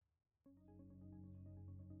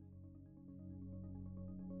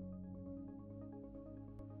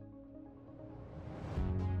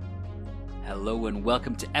Hello and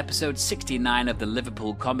welcome to episode 69 of the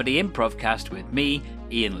Liverpool Comedy Improvcast with me,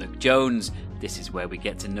 Ian Luke Jones. This is where we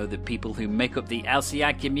get to know the people who make up the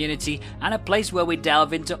LCI community and a place where we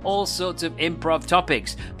delve into all sorts of improv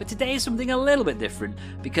topics. But today is something a little bit different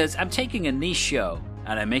because I'm taking a niche show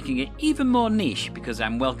and I'm making it even more niche because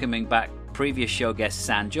I'm welcoming back previous show guests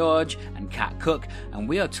San George and Kat Cook, and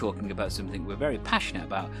we are talking about something we're very passionate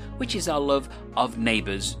about, which is our love of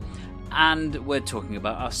Neighbours. And we're talking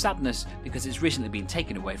about our sadness because it's recently been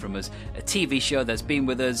taken away from us. A TV show that's been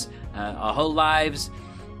with us our whole lives,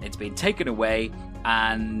 it's been taken away,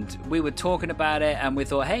 and we were talking about it and we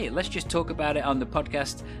thought, hey, let's just talk about it on the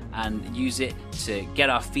podcast and use it to get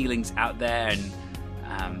our feelings out there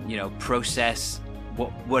and process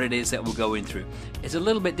what it is that we're going through. It's a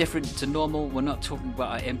little bit different to normal. We're not talking about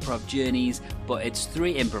our improv journeys, but it's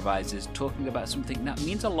three improvisers talking about something that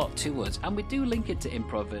means a lot to us, and we do link it to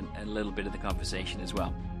improv in a little bit of the conversation as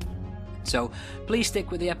well. So please stick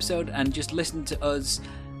with the episode and just listen to us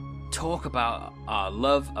talk about our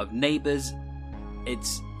love of Neighbours.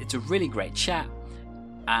 It's a really great chat,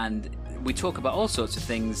 and we talk about all sorts of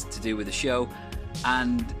things to do with the show,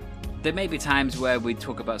 and there may be times where we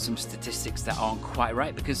talk about some statistics that aren't quite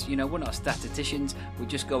right because, we're not statisticians. We're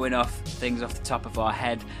just going off things off the top of our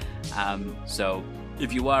head. So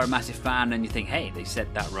if you are a massive fan and you think, hey, they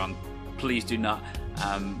said that wrong, please do not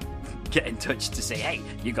get in touch to say, hey,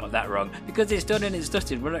 you got that wrong, because it's done and it's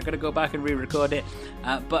dusted. We're not going to go back and re-record it.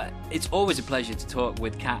 But it's always a pleasure to talk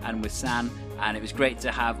with Kat and with San, and it was great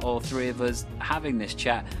to have all three of us having this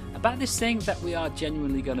chat about this thing that we are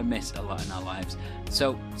genuinely going to miss a lot in our lives.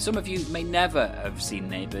 So some of you may never have seen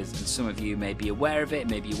Neighbours, and some of you may be aware of it,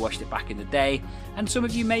 maybe you watched it back in the day, and some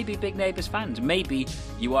of you may be big Neighbours fans. Maybe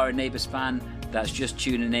you are a Neighbours fan that's just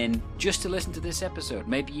tuning in just to listen to this episode.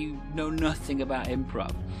 Maybe you know nothing about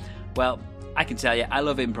improv. Well, I can tell you, I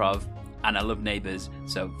love improv and I love Neighbours,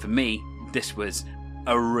 so for me, this was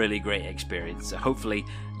a really great experience. So hopefully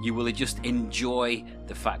you will just enjoy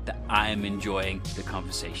the fact that I am enjoying the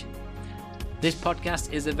conversation. This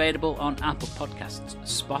podcast is available on Apple Podcasts,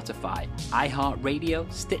 Spotify,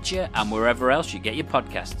 iHeartRadio, Stitcher, and wherever else you get your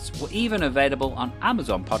podcasts. We're even available on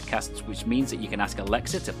Amazon Podcasts, which means that you can ask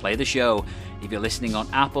Alexa to play the show. If you're listening on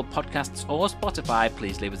Apple Podcasts or Spotify,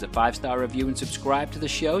 please leave us a 5-star review and subscribe to the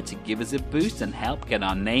show to give us a boost and help get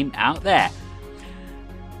our name out there.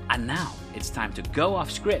 And now it's time to go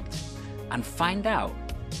off script and find out,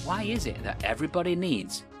 why is it that everybody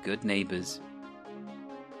needs good neighbours?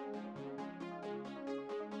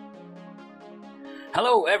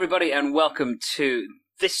 Hello, everybody, and welcome to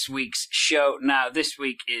this week's show. Now, this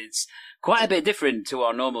week is quite a bit different to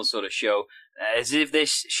our normal sort of show, as if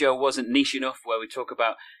this show wasn't niche enough, where we talk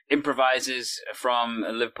about improvisers from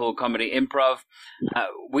Liverpool Comedy Improv.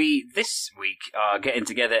 We, this week, are getting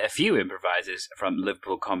together a few improvisers from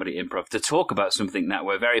Liverpool Comedy Improv to talk about something that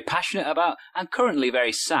we're very passionate about and currently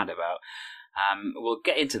very sad about. We'll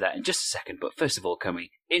get into that in just a second, but first of all, can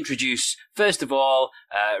we introduce, first of all,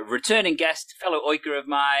 returning guest, fellow Oiker of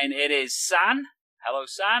mine. It is San. Hello,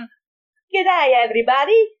 San. G'day,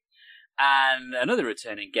 everybody. And another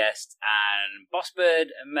returning guest and Boss Bird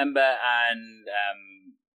member and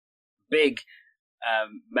big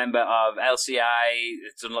member of LCI.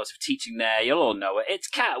 It's done lots of teaching there. You'll all know it. It's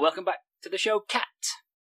Kat. Welcome back to the show, Kat.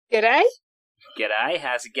 G'day. G'day.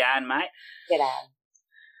 How's it going, mate? G'day.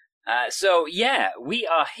 So, we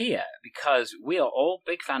are here because we are all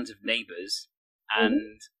big fans of Neighbours,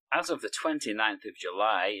 and as of the 29th of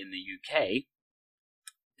July in the UK,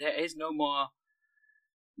 there is no more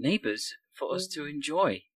Neighbours for us to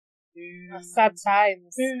enjoy. Sad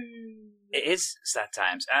times. It is sad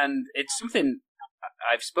times, and it's something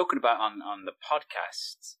I've spoken about on the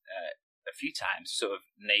podcast a few times. Sort of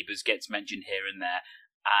Neighbours gets mentioned here and there,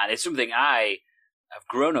 and it's something I have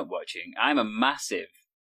grown up watching. I'm a massive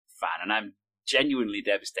fan, and I'm genuinely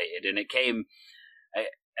devastated. And it came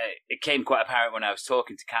quite apparent when I was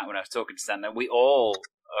talking to Kat, when I was talking to Stan, that we all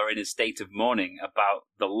are in a state of mourning about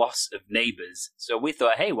the loss of Neighbours. So we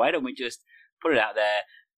thought, hey, why don't we just put it out there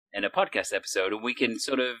in a podcast episode, and we can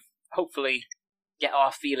sort of hopefully get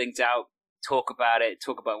our feelings out, talk about it,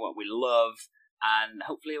 talk about what we love, and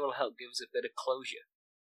hopefully it will help give us a bit of closure.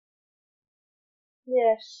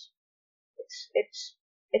 Yes, it's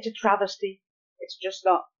a travesty. It's just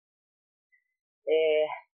not.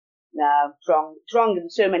 No, it's wrong in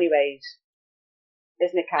so many ways,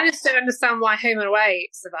 isn't it, Kat? I just don't understand why Home and Away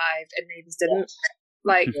survived and Neighbours didn't. Yes.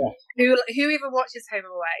 Like, Yes. who even watches Home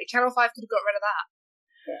and Away? Channel 5 could have got rid of that.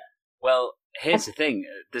 Yeah. Well, here's the thing.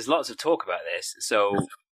 There's lots of talk about this. So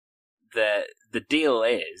the deal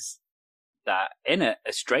is that in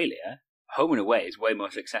Australia, Home and Away is way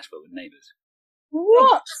more successful than Neighbours.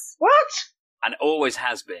 What? What? And always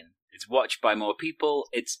has been. It's watched by more people.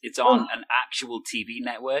 It's on an actual TV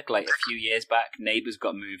network. Like a few years back, Neighbours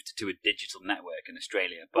got moved to a digital network in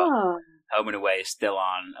Australia, but Home and Away is still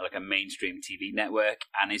on like a mainstream TV network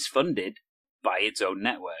and is funded by its own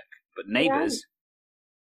network. But Neighbours,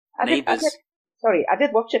 I did watch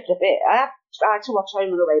it for a bit. I have tried to watch Home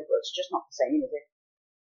and Away, but it's just not the same, is it?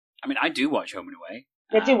 I mean, I do watch Home and Away.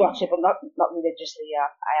 I do watch it, but not religiously.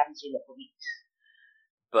 I haven't seen it for weeks.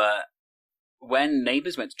 But when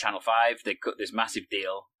Neighbours went to Channel 5, they cut this massive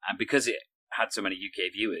deal, and because it had so many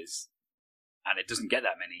UK viewers, and it doesn't get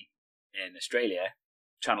that many in Australia,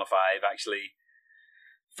 Channel 5 actually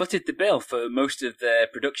footed the bill for most of the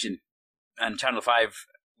production. And Channel 5,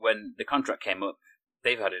 when the contract came up,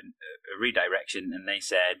 they've had a redirection, and they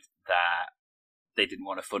said that they didn't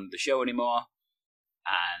want to fund the show anymore.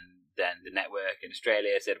 And then the network in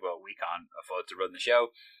Australia said, well, we can't afford to run the show.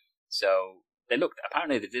 So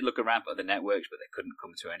apparently they did look around for other networks, but they couldn't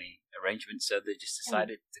come to any arrangements, so they just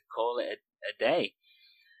decided to call it a day.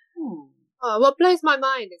 Oh, what blows my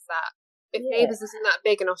mind is that if Neighbours isn't that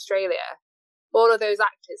big in Australia, all of those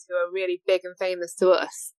actors who are really big and famous to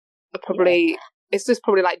us are probably, it's just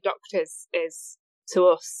probably like Doctors is to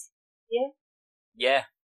us. Yeah.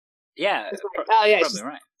 It's like, probably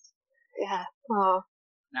right. Yeah. Oh.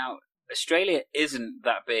 Now, Australia isn't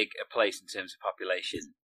that big a place in terms of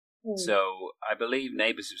population. So I believe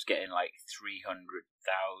Neighbours was getting like 300,000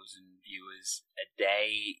 viewers a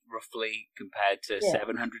day, roughly, compared to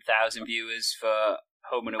 700,000 viewers for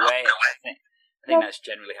Home and Away. I think that's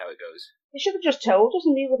generally how it goes. They should have just told us,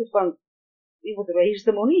 and we would have raised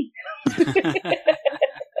the money.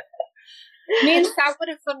 Me and Sam would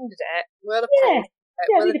have funded it. We'll have paid.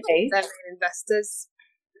 We'll have paid them investors.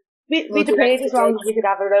 We'd have paid as long as we could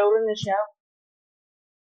have a role in the show.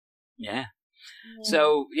 Yeah.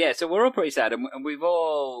 So we're all pretty sad, and we've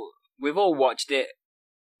all watched it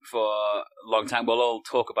for a long time. We'll all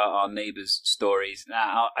talk about our Neighbours' stories.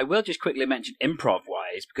 Now, I will just quickly mention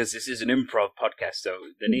improv-wise, because this is an improv podcast, so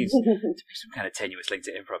there needs to be some kind of tenuous link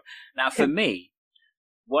to improv. Now, for me,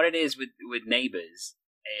 what it is with Neighbours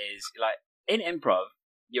is, like, in improv,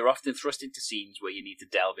 you're often thrust into scenes where you need to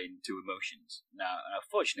delve into emotions. Now,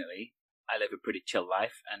 fortunately, I live a pretty chill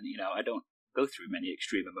life, and, I don't go through many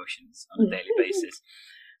extreme emotions on a daily basis.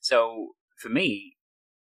 So for me,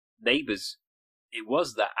 Neighbours, it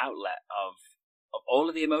was that outlet of all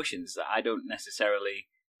of the emotions that I don't necessarily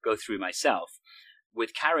go through myself,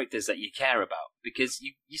 with characters that you care about, because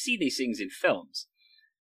you see these things in films,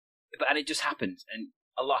 and it just happens, and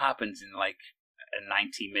a lot happens in like a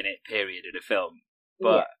 90-minute period in a film.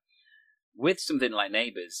 But with something like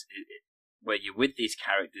Neighbours, where you're with these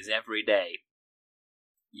characters every day,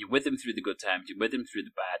 you're with them through the good times, you're with them through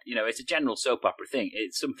the bad. It's a general soap opera thing.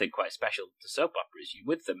 It's something quite special to soap operas. You're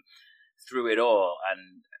with them through it all.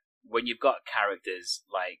 And when you've got characters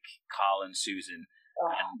like Carl and Susan,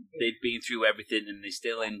 and they've been through everything and they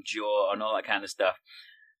still endure and all that kind of stuff,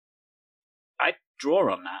 I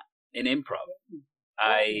draw on that in improv.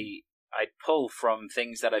 I pull from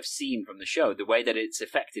things that I've seen from the show, the way that it's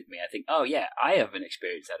affected me. I think, oh yeah, I haven't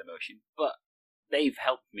experienced that emotion, but they've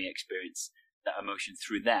helped me experience that emotion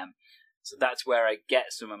through them. So that's where I get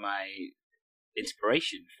some of my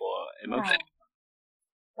inspiration for emotion.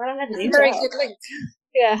 Well, I never knew very that. good link.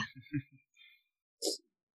 Yeah.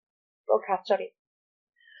 Okay, sorry.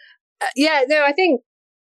 No, I think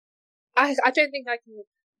I don't think I can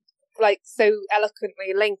so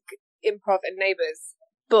eloquently link improv and Neighbours,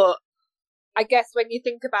 but I guess when you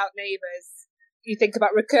think about Neighbours, you think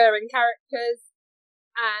about recurring characters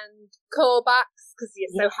and callbacks, because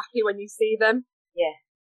you're so happy when you see them.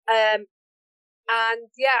 And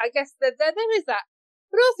I guess there is that,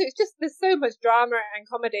 but also it's just there's so much drama and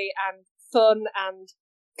comedy and fun and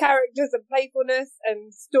characters and playfulness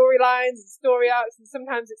and storylines and story arcs, and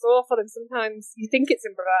sometimes it's awful and sometimes you think it's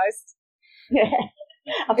improvised.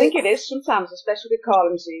 I think it is sometimes, especially with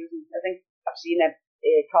Carl and Susan. I think I've seen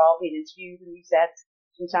Carl being interviewed, and he said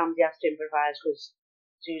sometimes he has to improvise because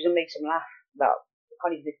Susan makes him laugh. Well, I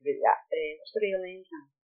can't even think of it yet. What's the real name now?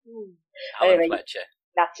 Alan Fletcher.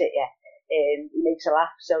 That's it, yeah. He makes a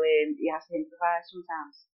laugh, so he has to improvise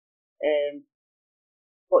sometimes.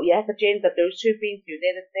 But yeah, the James that those two have been through,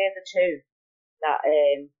 they're the two that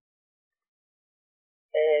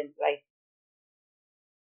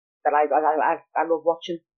I love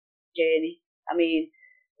watching journey. I mean,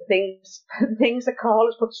 the things that Carl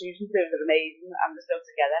has put Susan through are amazing, and they're still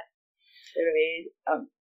together. You know what I mean?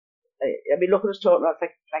 I mean, look at us talking about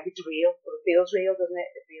like it's real, but it feels real, doesn't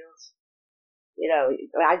it? It feels,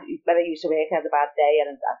 when I used to work, I had a bad day, and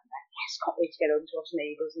I'm like, yes, can't wait to get home to watch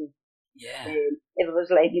Neighbours, and Yeah. If it was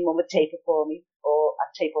like my mum would tape it for me, or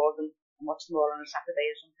I'd tape all of them and watch them all on a Saturday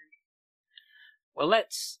or something. Well,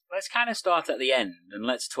 let's kind of start at the end and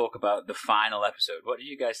let's talk about the final episode. What did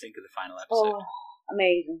you guys think of the final episode? Oh,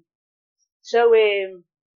 amazing! So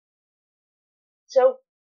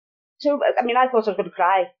I mean, I thought I was going to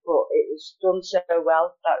cry, but it was done so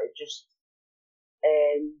well that it just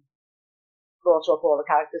brought up all the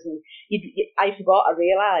characters, and I forgot. I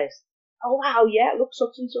realised, oh wow, yeah, it looks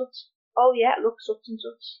such and such. Oh yeah, it looks such and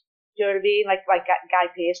such. Do you know what I mean? Like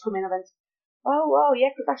Guy Pearce come in, I went, oh yeah,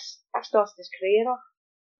 because that started his career off.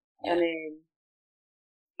 Yeah. And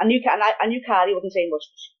I knew Carly wouldn't say much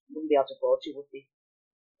because she wouldn't be able to afford to, would be.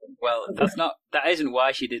 Well, that isn't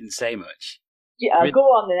why she didn't say much. Yeah, go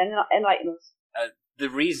on then, enlighten us. The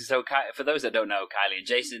reason, so for those that don't know, Kylie and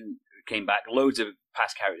Jason came back. Loads of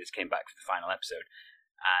past characters came back for the final episode,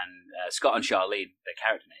 and Scott and Charlene, their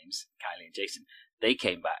character names, Kylie and Jason, they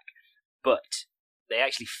came back, but they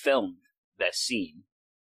actually filmed their scene,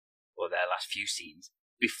 or their last few scenes,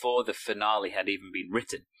 before the finale had even been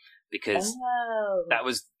written, because that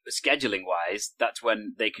was, scheduling wise, that's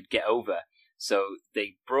when they could get over. So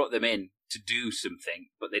they brought them in to do something,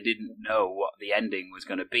 but they didn't know what the ending was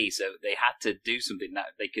going to be. So they had to do something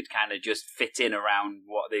that they could kind of just fit in around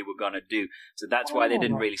what they were going to do. So that's why they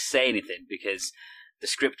didn't really say anything, because the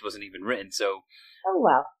script wasn't even written. So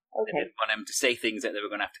they didn't want them to say things that they were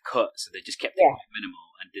going to have to cut. So they just kept it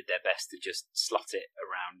minimal and did their best to just slot it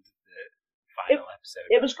around the final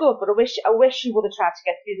episode. It was good, but I wish you would have tried to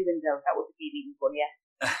get through the window. That would have been even funnier.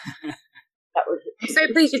 I'm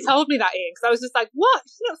so pleased you told me that, Ian, because I was just like, what?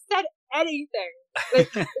 She's not said anything.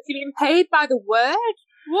 Like, is she being paid by the word?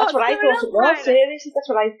 That's what I thought it was. Seriously,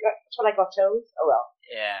 that's what I got told. Oh well.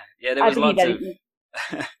 Yeah. There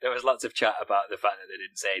was lots of chat about the fact that they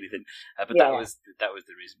didn't say anything, but that was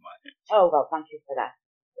the reason why. Oh well, thank you for that.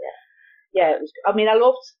 Yeah. It was. I mean, I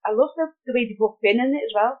loved the way they put Finn in it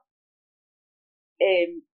as well.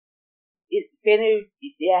 Finn,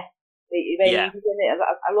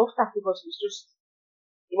 I loved that because it was just,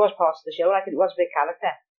 he was part of the show. Like, it was a big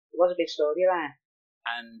character. It was a big storyline.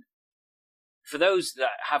 And for those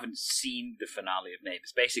that haven't seen the finale of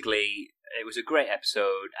Neighbours, basically, it was a great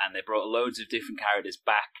episode, and they brought loads of different characters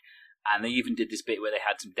back, and they even did this bit where they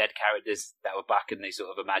had some dead characters that were back, and they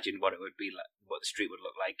sort of imagined what it would be like, what the street would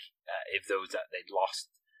look like if those that they'd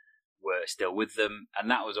lost were still with them,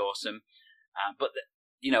 and that was awesome. But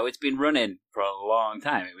it's been running for a long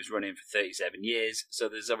time. It was running for 37 years, so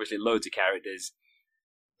there's obviously loads of characters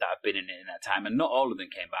that have been in it in that time, and not all of them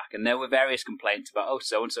came back. And there were various complaints about,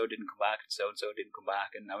 so-and-so didn't come back, and so-and-so didn't come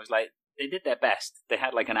back, and I was like, they did their best. They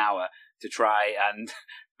had like an hour to try and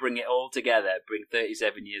bring it all together, bring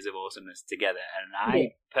 37 years of awesomeness together, and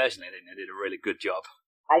I personally think they did a really good job.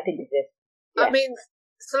 I think they did. Yeah. I mean,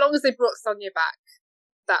 so long as they brought Sonia back,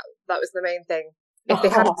 that was the main thing. If they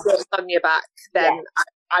hadn't brought Sonia back, then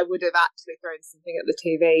I would have actually thrown something at the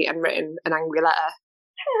TV and written an angry letter.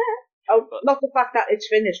 Not the fact that it's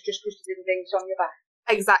finished, just because they didn't bring Sonia back.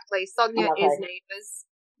 Exactly. Sonia is Neighbours,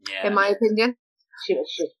 in my opinion. She was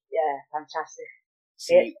fantastic.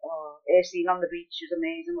 Her scene on the beach was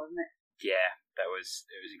amazing, wasn't it? Yeah, it was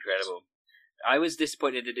incredible. I was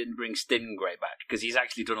disappointed they didn't bring Stingray back, because he's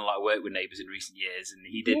actually done a lot of work with Neighbours in recent years, and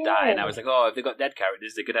he did die, and I was like, if they've got dead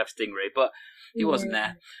characters, they could have Stingray, but he wasn't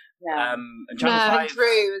there. No. And Channel 5...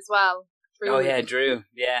 Drew as well. Drew,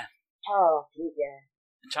 yeah. Oh, yeah.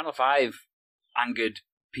 And Channel 5 angered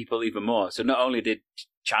people even more, so not only did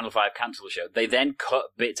Channel 5 cancel the show, they then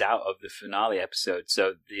cut bits out of the finale episode,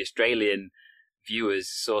 so the Australian viewers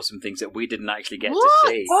saw some things that we didn't actually get to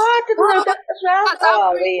see. I didn't know that as well. That's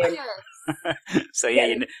outrageous. So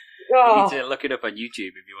you need to look it up on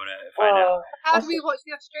YouTube if you want to find out. How do we watch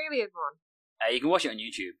the Australian one? You can watch it on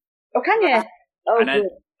YouTube. Oh, can you?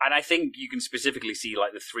 And I think you can specifically see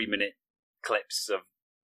like the 3-minute clips of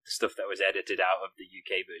the stuff that was edited out of the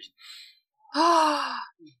UK version.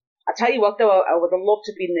 I tell you what, though, I would have loved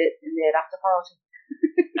to be in the after party.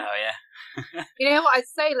 Oh yeah. You know what I'd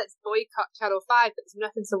say? Let's boycott Channel 5. There's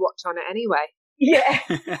nothing to watch on it anyway. Yeah,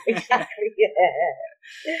 exactly.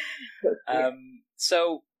 Yeah.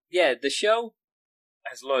 So yeah, the show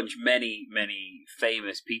has launched many, many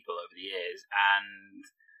famous people over the years,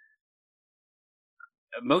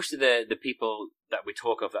 and most of the people that we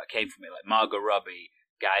talk of that came from it, like Margot Robbie,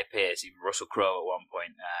 Guy Pearce, even Russell Crowe at one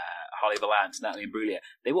point, Holly Valance, Natalie Imbruglia,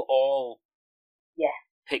 they were all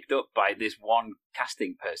picked up by this one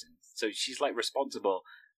casting person. So she's like responsible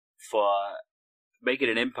for making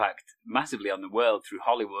an impact massively on the world through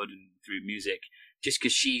Hollywood and through music, just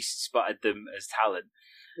because she spotted them as talent.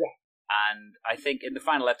 Yeah. And I think in the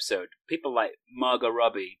final episode, people like Margot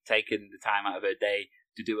Robbie taking the time out of her day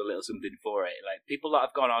to do a little something for it. Like people that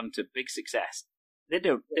have gone on to big success, they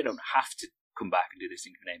don't have to come back and do this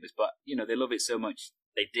thing for Neighbours, but they love it so much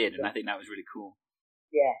they did, and I think that was really cool.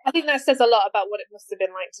 Yeah, I think that says a lot about what it must have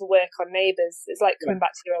been like to work on Neighbours. It's like coming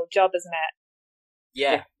back to your old job, isn't it?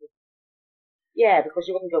 Yeah. Yeah, because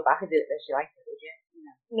you wouldn't go back and do it if you liked it, would you?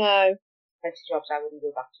 No. Plenty of jobs I wouldn't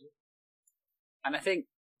go back to. And I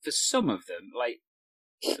think for some of them, like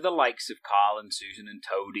for the likes of Carl and Susan and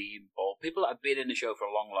Toadie and Paul, people that have been in the show for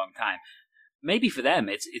a long, long time, maybe for them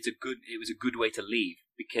it was a good way to leave,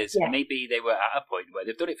 because maybe they were at a point where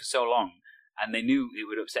they've done it for so long and they knew it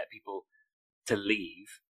would upset people to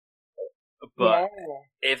leave. But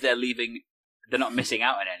if they're leaving, they're not missing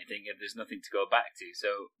out on anything if there's nothing to go back to.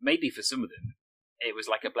 So maybe for some of them, it was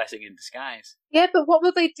like a blessing in disguise. Yeah, but what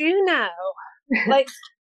will they do now? Like,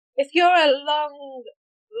 if you're a long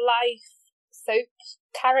life soap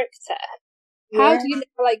character, how do you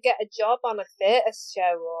like get a job on a theatre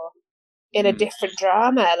show or in a different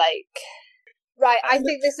drama? Like, right, I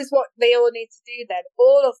think this is what they all need to do then.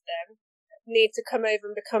 All of them need to come over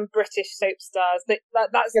and become British soap stars.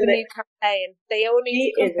 That's the new campaign. They all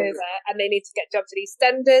need to come over and they need to get jobs at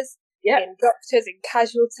EastEnders, in Doctors, in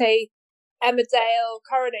Casualty, Emmerdale,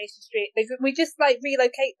 Coronation Street. We just like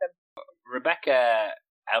relocate them. Rebecca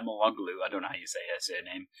Elmologlu, I don't know how you say her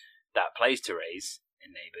surname, that plays Therese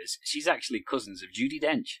in Neighbours, she's actually cousins of Judi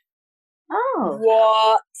Dench. Oh.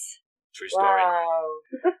 What? True story. Wow.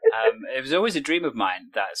 It was always a dream of mine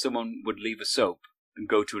that someone would leave a soap and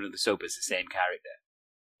go to another soap as the same character.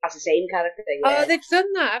 That's the same character, Oh, they've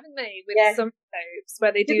done that, haven't they? With some soaps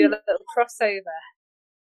where they do a little crossover.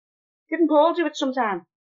 Didn't Paul do it sometime?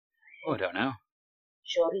 Oh, I don't know.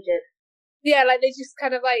 Sure he did. Yeah, like they just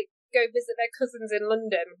kind of like go visit their cousins in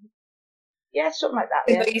London. Yeah, something like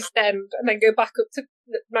that. In the East End, and then go back up to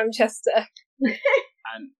Manchester.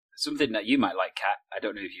 And something that you might like, Kat, I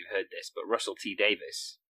don't know if you've heard this, but Russell T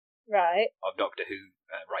Davies, right, of Doctor Who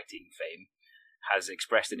writing fame, has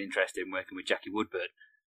expressed an interest in working with Jackie Woodburn.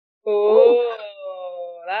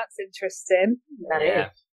 Oh, that's interesting. That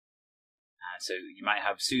is. So you might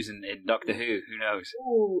have Susan in Doctor Who. Who knows?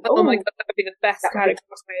 Ooh. Oh my god, that would be the best kind of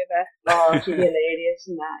crossover. Oh, she'd be hilarious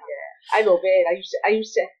and that. Yeah, I love it. I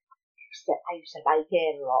used to like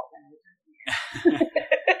it a lot.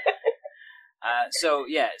 So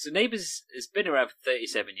Neighbours has been around for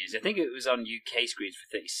 37 years. I think it was on UK screens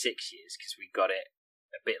for 36 years because we got it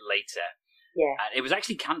a bit later. Yeah. And it was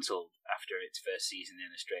actually cancelled after its first season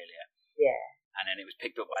in Australia. Yeah. And then it was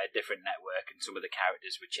picked up by a different network, and some of the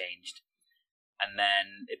characters were changed. And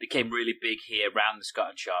then it became really big here around the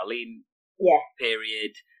Scott and Charlene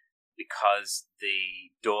period, because the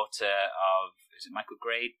daughter of, is it Michael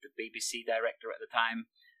Grade, the BBC director at the time,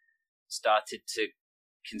 started to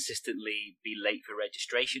consistently be late for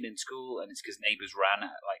registration in school, and it's because Neighbours ran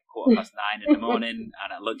at like 9:15 in the morning and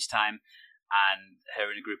at lunchtime, and her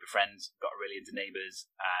and a group of friends got really into Neighbours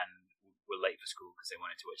and were late for school because they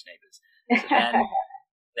wanted to watch Neighbours. So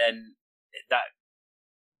then that,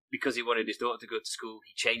 because he wanted his daughter to go to school,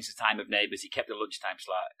 he changed the time of Neighbours, he kept the lunchtime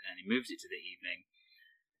slot, and then he moved it to the evening.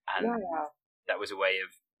 And that was a way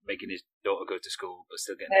of making his daughter go to school but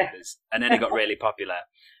still get Neighbours. And then it got really popular.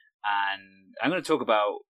 And I'm going to talk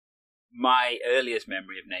about my earliest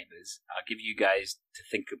memory of Neighbours. I'll give you guys to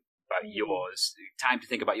think about yours, time to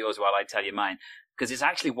think about yours while I tell you mine, because it's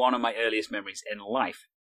actually one of my earliest memories in life.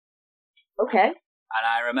 Okay. And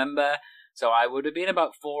I remember, so I would have been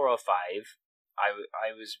about 4 or 5. I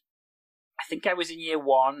think I was in year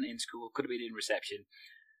 1 in school, could have been in reception,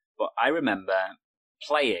 but I remember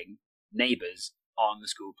playing Neighbours on the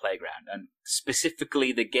school playground, and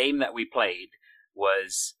specifically the game that we played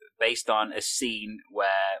was based on a scene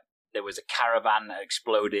where there was a caravan that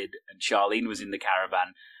exploded and Charlene was in the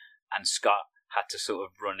caravan and Scott had to sort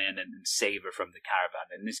of run in and save her from the caravan.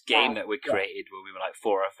 And this game that we created when we were like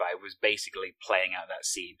 4 or 5 was basically playing out that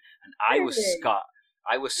scene. And I was Scott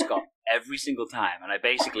every single time, and I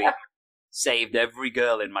basically saved every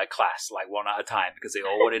girl in my class like one at a time because they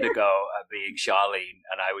all wanted to go at being Charlene,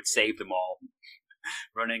 and I would save them all,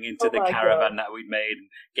 running into the caravan that we'd made and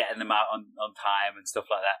getting them out on time and stuff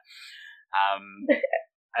like that.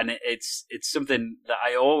 And it's something that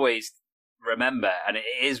I always remember, and it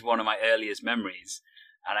is one of my earliest memories,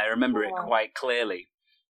 and I remember it quite clearly.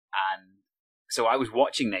 And so I was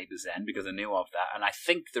watching Neighbours then because I knew of that, and I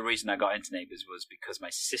think the reason I got into Neighbours was because my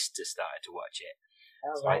sister started to watch it.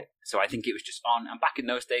 So I think it was just on, and back in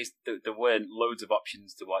those days there weren't loads of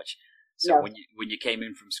options to watch. So when you came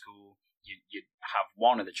in from school, you'd have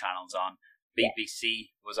one of the channels on,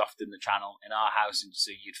 BBC was often the channel in our house, and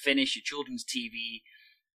so you'd finish your children's TV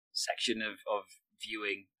section of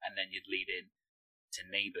viewing, and then you'd lead in to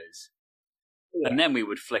Neighbours. And then we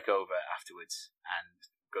would flick over afterwards and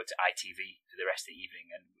go to ITV for the rest of the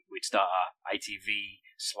evening, and we'd start our ITV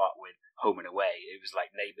slot with Home and Away. It was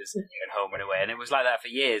like Neighbours and Home and Away, and it was like that for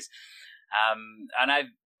years. And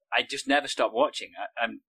I just never stopped watching.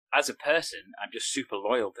 As a person, I'm just super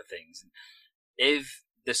loyal to things. If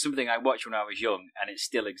there's something I watched when I was young and it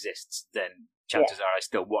still exists, then chances are I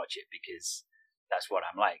still watch it because that's what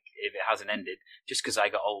I'm like. If it hasn't ended, just because I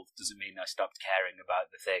got old doesn't mean I stopped caring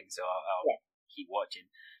about the thing, so I'll keep watching.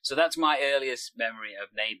 So that's my earliest memory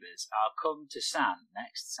of Neighbours. I'll come to San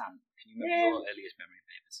next. San, can you remember your earliest memory of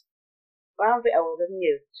Neighbours? Well, I'm a bit older than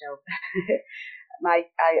you, so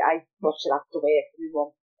I watched it after work with my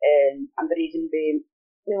mum, and the reason being,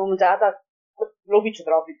 my mum and dad love each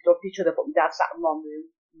other, but my dad sat in one room,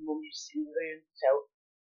 my mum used to sit in the room, so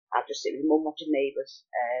I'd just sit with my mum watching Neighbours.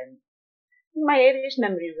 My earliest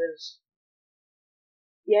memory was,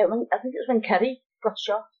 I think it was when Kerry got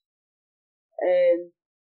shot.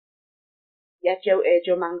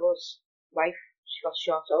 Joe Mangle's wife, she got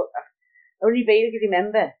shot. I only vaguely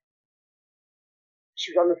remember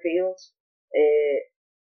she was on the field,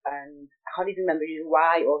 and I can't even remember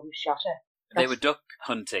why or who shot her. They were duck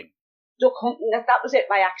hunting. Duck hunting, that was it,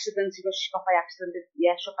 by accident. He got shot by accident.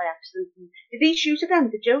 Shot by accident. Did he shoot her then?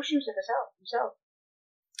 Did Joe shoot her himself?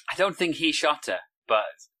 I don't think he shot her,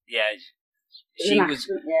 but she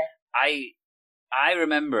was. I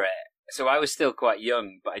remember it. So I was still quite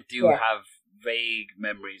young, but I do have vague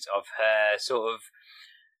memories of her sort of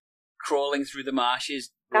crawling through the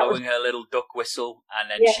marshes, blowing her little duck whistle, and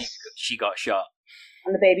then she got shot.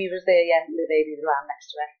 And the baby was there, and the baby was lying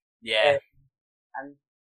next to her. Yeah. And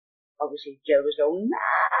obviously Joe was going,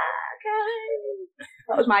 okay.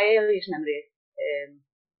 That was my earliest memory.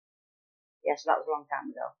 So that was a long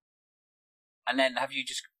time ago. And then have you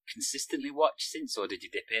just consistently watched since, or did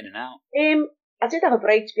you dip in and out? I did have a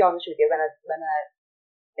break, to be honest with you, when I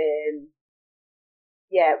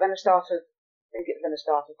started. I think it was when I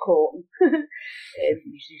started courting.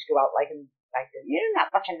 We used to go out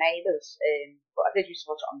not watching Neighbours. But I did used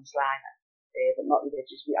to watch it on the Slider, but not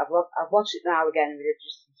religiously. I've watched it now again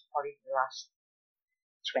religiously probably for the last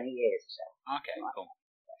 20 years or so. Okay, cool.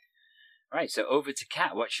 Right, so over to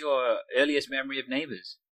Kat. What's your earliest memory of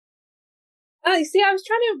Neighbours? You see, I was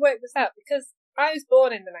trying to work this out because I was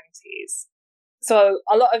born in the 90s. So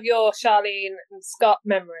a lot of your Charlene and Scott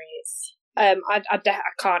memories, I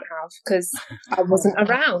can't have because I wasn't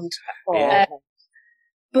around.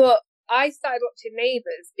 But I started watching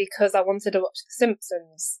Neighbours because I wanted to watch The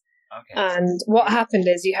Simpsons. Okay. And what happened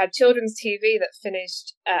is you had children's TV that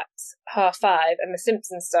finished at 5:30 and The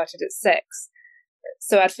Simpsons started at 6.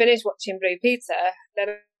 So I'd finish watching Blue Peter,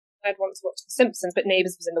 then I'd want to watch The Simpsons, but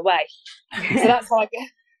Neighbours was in the way. So that's how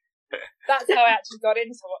I actually got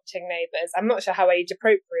into watching Neighbours. I'm not sure how age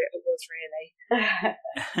appropriate it was really.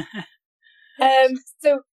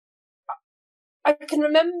 So I can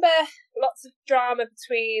remember lots of drama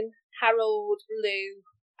between Harold, Lou,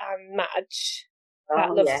 and Madge.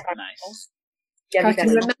 Nice. I can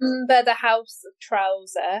remember the House of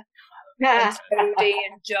Trouser, and Cody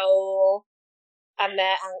and Joel, and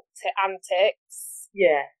their antics.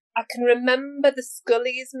 Yeah. I can remember the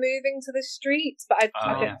Scullys moving to the street, but I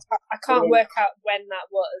can't work out when that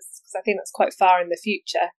was, because I think that's quite far in the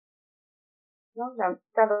future. Well, that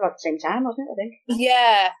was about the same time, wasn't it, I think?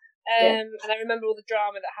 Yeah. And I remember all the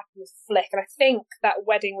drama that happened with Flick, and I think that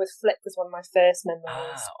wedding with Flick was one of my first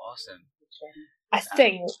memories. Awesome. I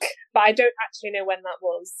think, but I don't actually know when that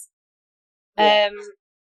was. But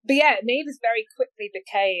yeah, Neighbours very quickly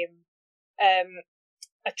became a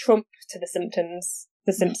trump to The Simpsons.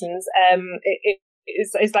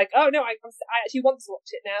 It's like, oh no, I actually want to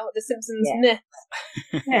watch it now. The Simpsons,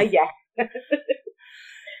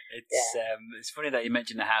 It's funny that you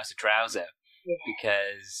mentioned the House of Trouser,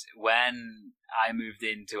 because when I moved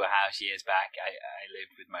into a house years back, I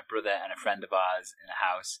lived with my brother and a friend of ours in a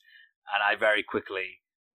house, and I very quickly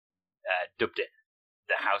dubbed it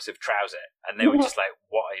the House of Trouser, and they were just like,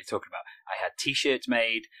 what are you talking about? I had t-shirts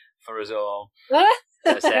made for us all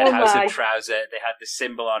that said House of Trouser. They had the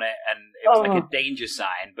symbol on it, and it was like a danger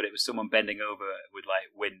sign, but it was someone bending over with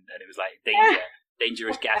like wind, and it was like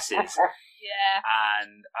dangerous gases. Yeah.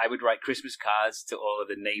 And I would write Christmas cards to all of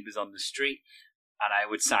the neighbours on the street, and I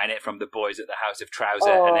would sign it from the boys at the House of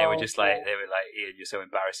Trouser, and they were just like, Ian, you're so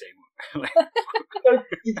embarrassing. Did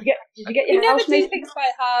you get your housemates? You never do things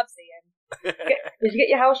by halves, Ian. Did you get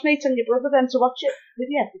your housemates and your brother then to watch it? Did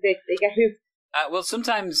you? Did they get who? Well,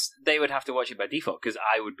 sometimes they would have to watch it by default because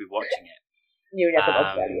I would be watching it. New Year,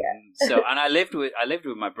 yeah. So, and I lived with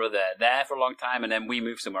my brother there for a long time, and then we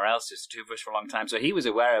moved somewhere else, just the two of us for a long time. So he was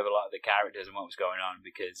aware of a lot of the characters and what was going on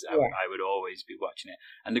because I would always be watching it.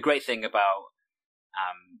 And the great thing about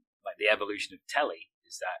like the evolution of telly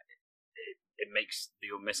is that it makes the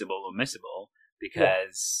unmissable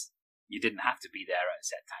because you didn't have to be there at a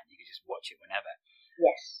set time; you could just watch it whenever.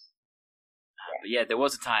 Yes. But yeah, there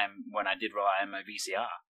was a time when I did rely on my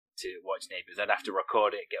VCR to watch Neighbours. I'd have to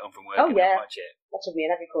record it, get home from work, and watch it. That's what I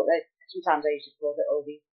mean. Sometimes I used to record it all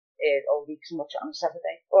weeks and watch it on a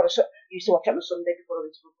Saturday. Or I used to watch it on a Sunday before I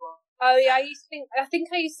went to football. Oh yeah, I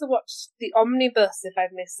think I used to watch the Omnibus if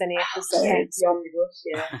I'd missed any episodes. The Omnibus,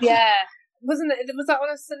 yeah. Yeah. Was that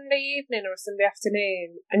on a Sunday evening or a Sunday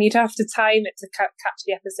afternoon? And you'd have to time it to catch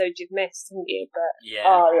the episode you'd missed, didn't you? But yeah.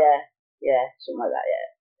 Oh yeah, yeah, something like that.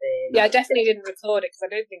 Yeah. Yeah, I definitely didn't record it because I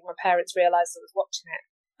don't think my parents realised I was watching it.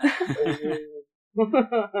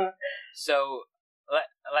 So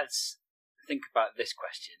let's think about this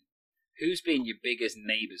question: who's been your biggest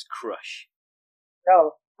Neighbours crush?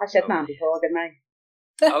 Oh, I said man before, didn't I?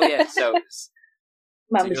 Oh yeah, so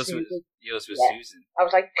Man was Susan. Yours was Susan. I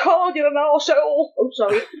was like, God, you're an arsehole. I'm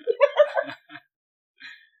sorry.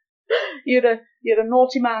 You're a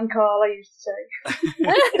naughty man, Carl, I used to say.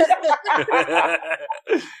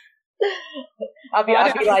 I'd be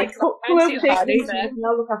like, whoever takes me,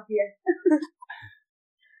 I'll look after you.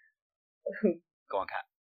 Go on, Kat.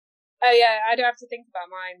 Oh yeah, I don't have to think about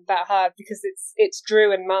mine that hard because it's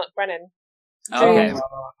Drew and Mark Brennan. Okay.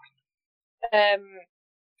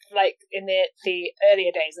 Like in the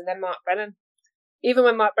earlier days, and then Mark Brennan. Even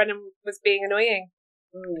when Mark Brennan was being annoying,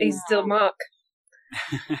 he's still Mark.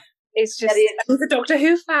 It's just he's a Doctor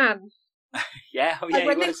Who fan. Yeah, like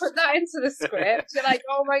when they put that into the script, you're like,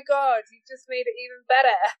 oh my god, you've just made it even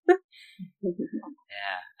better.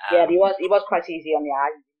 Yeah, he was quite easy on the eye.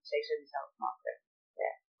 You didn't say so himself, Mark.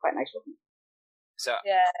 Yeah, quite nice looking. So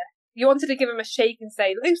yeah, you wanted to give him a shake and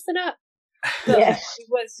say, loosen up. Yes, it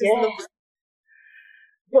was just lovely.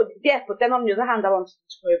 But then on the other hand, I wanted to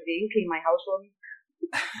scrub the and clean my house for me.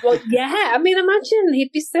 Well, yeah, I mean, imagine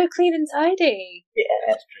he'd be so clean and tidy. Yeah,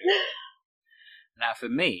 that's true. Now, for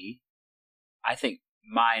me, I think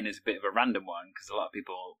mine is a bit of a random one because a lot of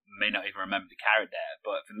people may not even remember the character.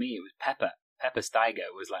 But for me, it was Pepper. Pepper Steiger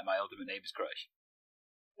was like my ultimate Neighbours crush.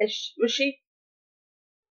 Was she?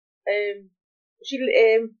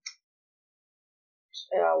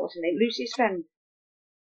 What's her name? Lucy's friend.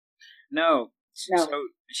 No. So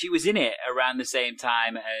she was in it around the same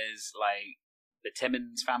time as like the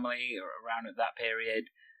Timmins family, or around at that period.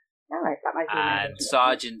 All right, that might be. And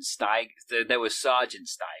Sergeant Steiger. There was Sergeant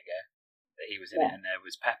Steiger that he was in it, and there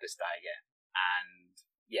was Pepper Steiger, and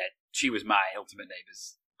yeah, she was my ultimate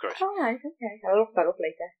Neighbours crush. All right, okay. I'll look that up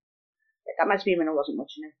later. That must be when I wasn't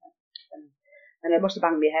watching it, and I must have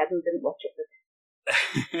banged my head and didn't watch it.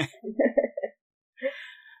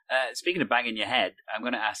 Speaking of banging your head, I'm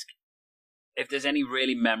going to ask if there's any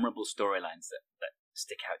really memorable storylines that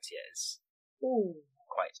stick out to you as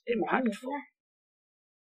quite impactful.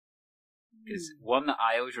 Because one that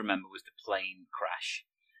I always remember was the plane crash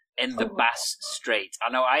in the Bass Strait.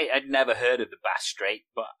 I know I'd never heard of the Bass Strait,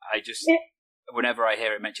 but I just whenever I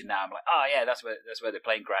hear it mentioned now, I'm like, oh yeah, that's where the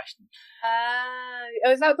plane crashed.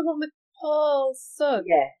 Is that the one with Paul's son?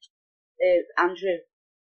 Yeah, Andrew.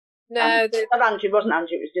 No, not Andrew. It wasn't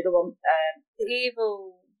Andrew. It was the other one. The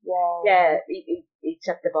evil one. Yeah, he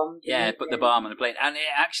set the bomb. Yeah, put the bomb on the plane, and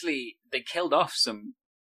they killed off some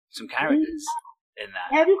characters in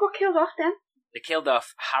that. Yeah, who got killed off then? They killed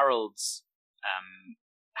off Harold's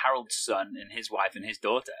son and his wife and his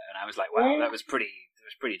daughter, and I was like, wow, that was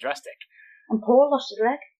pretty drastic. And Paul lost his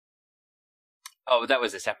leg. Oh, that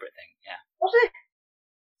was a separate thing. Yeah. Was it?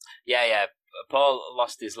 Yeah. Paul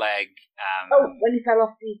lost his leg. When he fell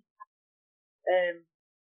off the.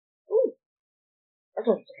 I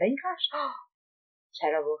thought it was a plane crash.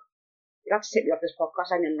 Terrible. You have to take me off this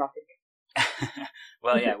podcast. I know nothing.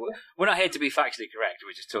 Well, yeah, we're not here to be factually correct.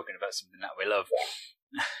 We're just talking about something that we love.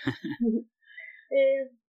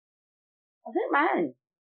 I think mine.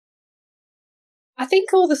 I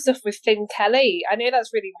think all the stuff with Finn Kelly. I know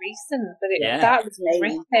that's really recent, but that was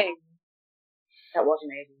ripping. That was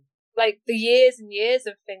amazing. Like the years and years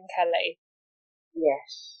of Finn Kelly.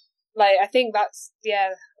 Yes. Like I think that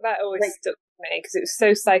always stuck with me because it was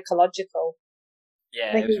so psychological.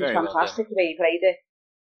 Yeah, it was very fantastic well the way he played it.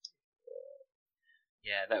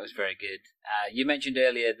 Yeah, that was very good. You mentioned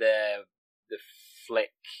earlier the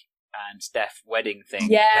Flick and Steph wedding thing.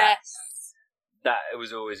 Yes, that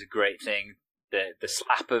was always a great thing. The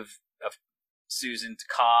slap of Susan to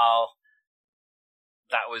Carl,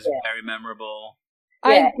 that was very memorable.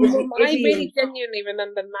 I Izzy really genuinely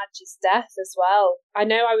remember Madge's death as well. I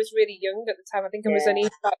know I was really young at the time. I think I was only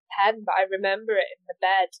about 10, but I remember it in the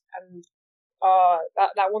bed, and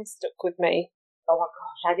that one stuck with me. Oh my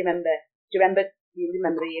gosh, I remember. Do you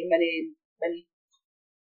remember Ian, when he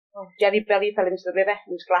Jerry Belly fell into the river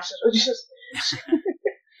and his glasses were just...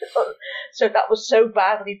 So that was so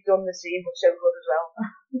bad that he'd done the scene, but so good as well.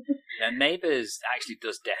 Now, Neighbours actually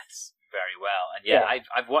does deaths very well. And yeah.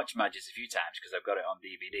 I've watched Madge's a few times because I've got it on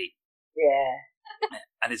DVD. Yeah.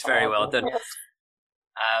 And it's very well done.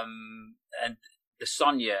 And the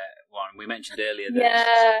Sonia one, we mentioned earlier.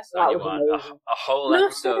 Yeah. Sonia one, a whole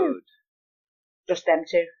episode. Just them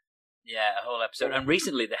two. Yeah, a whole episode. And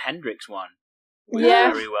recently the Hendrix one was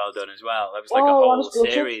Yeah. very well done as well. That was like a whole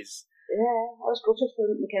series. Yeah, I was gutted for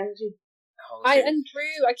Mackenzie. And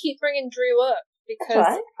Drew, I keep bringing Drew up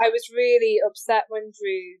because I was really upset when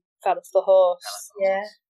Drew fell off the horse. Yeah.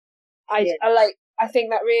 I think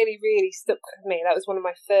that really, really stuck with me. That was one of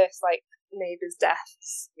my first, like, neighbours'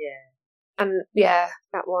 deaths. Yeah. And, yeah,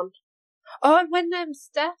 that one. Oh, and when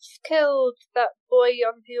Steph killed that boy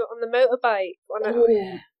on the motorbike.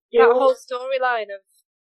 That whole storyline of...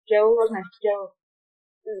 Joel, wasn't it? Joel.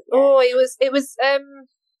 Oh, it was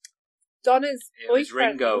Donna's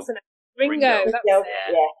boyfriend, Ringo. wasn't it? Ringo. That was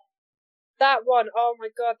it. Yeah. That one, oh my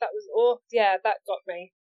god, that was that got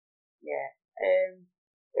me. Yeah.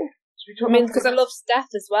 I mean, because I love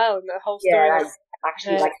Steph as well, and the whole story I of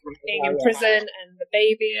actually like being in prison and the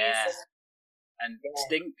babies. Yeah. And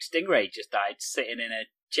Stingray just died sitting in a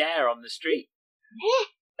chair on the street.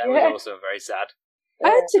 That was also very sad. I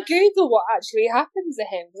had to Google what actually happened to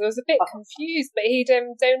him because I was a bit confused. But he'd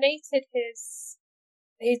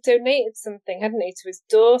donated something, hadn't he, to his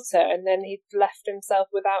daughter, and then he'd left himself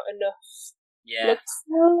without enough blood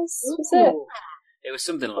cells. Was it? It was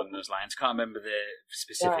something along those lines. Can't remember the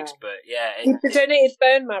specifics, but yeah. He donated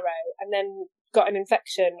bone marrow and then got an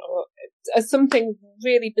infection or something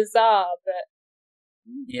really bizarre. But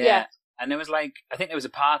yeah. And there was I think there was a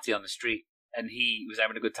party on the street. And he was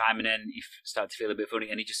having a good time, and then he started to feel a bit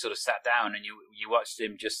funny, and he just sort of sat down, and you watched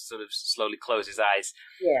him just sort of slowly close his eyes.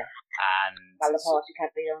 Yeah. And while the party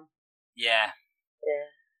carried on. Yeah.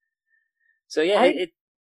 Yeah. So yeah, I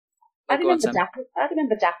remember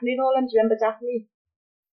Daphne and all them. Do you remember Daphne?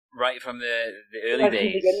 Right from the early days.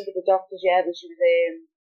 From the beginning with the doctors, when she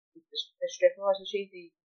was the stripper, wasn't she?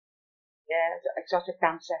 Exotic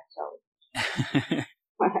dancer. So.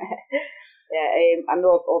 Yeah, I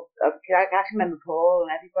know. I can remember Paul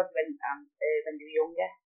and everybody when they were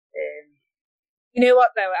younger. You know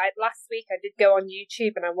what though? Last week I did go on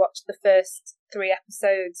YouTube and I watched the first 3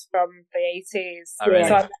 episodes from the 80s. Oh,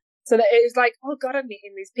 really? So that it was like, oh god, I'm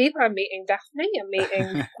meeting these people. I'm meeting Daphne. I'm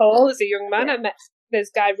meeting Paul as a young man. I met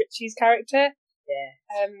this Guy Ritchie's character.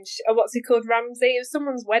 Yeah. What's he called? Ramsey. It was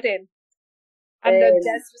someone's wedding. And then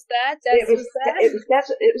Des was there. It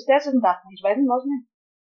was Des and Daphne's wedding, wasn't it?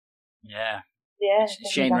 Yeah. Yeah.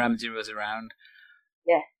 Shane Ramsey was around.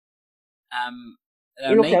 Yeah.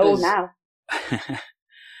 He looks old now.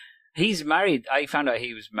 He's married. I found out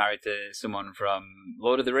he was married to someone from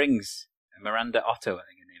Lord of the Rings. Miranda Otto, I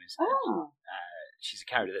think her name is. Oh. She's a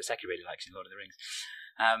character that Seki really likes in Lord of the Rings.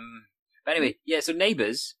 But anyway, so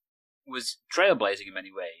Neighbours was trailblazing in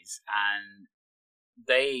many ways, and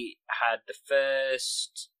they had the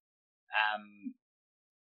first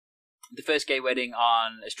gay wedding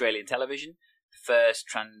on Australian television, the first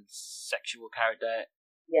transsexual character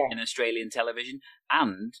in Australian television,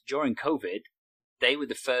 and during COVID, they were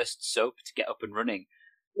the first soap to get up and running,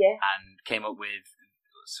 and came up with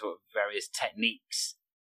sort of various techniques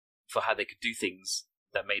for how they could do things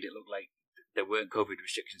that made it look like there weren't COVID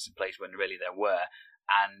restrictions in place when really there were.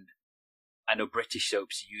 And I know British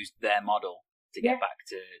soaps used their model to get back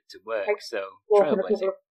to work, so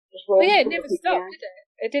trailblazing. Well, it never stopped, did it?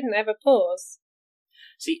 It didn't ever pause.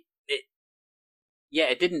 See,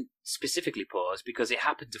 it didn't specifically pause because it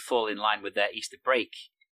happened to fall in line with their Easter break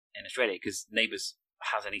in Australia, because Neighbours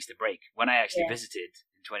has an Easter break. When I actually visited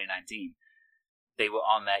in 2019, they were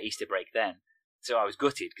on their Easter break then. So I was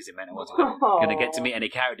gutted because it meant I wasn't going to get to meet any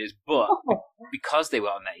characters. But because they were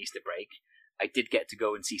on their Easter break, I did get to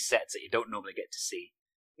go and see sets that you don't normally get to see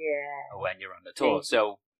when you're on the tour.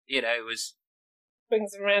 So, it was...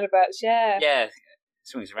 Swings and roundabouts, Yeah,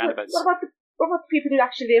 swings and roundabouts. What about the people who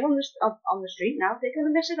actually live on the street now? They're going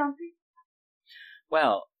to miss it, aren't they?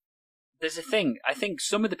 Well, there's a thing. I think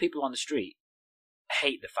some of the people on the street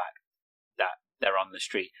hate the fact that they're on the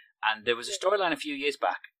street. And there was a storyline a few years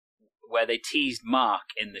back where they teased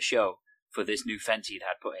Mark in the show for this new fence he'd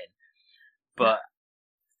had put in. But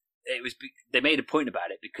they made a point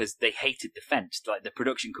about it because they hated the fence. Like the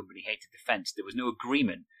production company hated the fence. There was no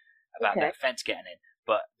agreement about that fence getting in.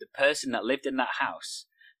 But the person that lived in that house,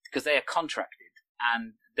 because they are contracted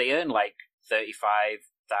and they earn like $35,000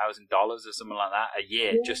 or something like that a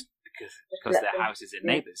year just because their house is in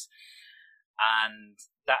Neighbours. And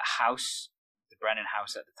that house, the Brennan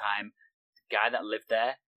house at the time, the guy that lived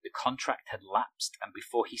there, the contract had lapsed, and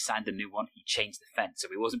before he signed a new one, he changed the fence. So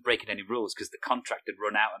he wasn't breaking any rules because the contract had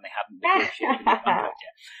run out and they hadn't negotiated the contract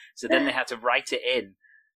yet. So then they had to write it in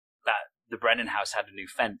that the Brennan house had a new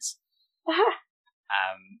fence.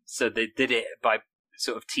 So they did it by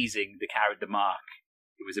sort of teasing the Mark,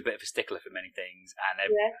 who was a bit of a stickler for many things, and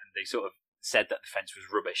they sort of said that the fence was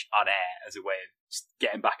rubbish on air as a way of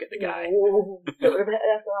getting back at the guy. Do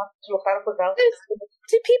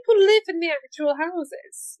people live in the actual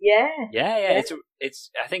houses? Yeah. It's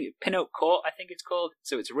I think Pin-Oak Court, I think it's called.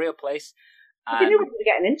 So it's a real place. They knew what they were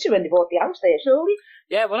getting into when they bought the house there, surely.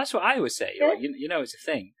 Yeah, well, that's what I always say. Yeah. You know, it's a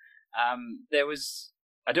thing. There was,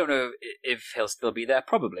 I don't know if he'll still be there,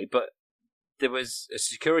 probably, but there was a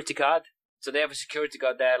security guard. So they have a security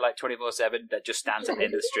guard there, like 24/7, that just stands at the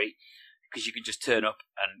end of the street. Because you can just turn up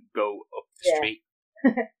and go up the street.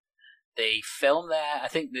 They film there. I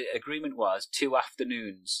think the agreement was 2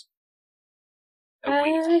 afternoons a week.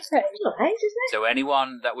 Okay. That's nice, isn't it? So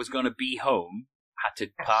anyone that was going to be home had to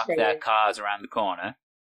park their cars around the corner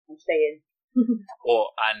and stay in.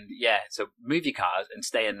 So move your cars and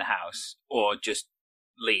stay in the house, or just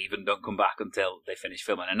leave and don't come back until they finish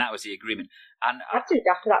filming. And that was the agreement. And I'd do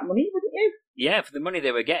that for that money, wouldn't you? Yeah, for the money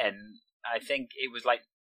they were getting, I think it was like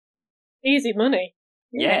easy money.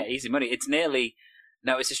 Yeah, easy money. It's nearly,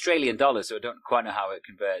 now it's Australian dollars, so I don't quite know how it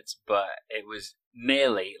converts, but it was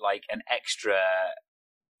nearly like an extra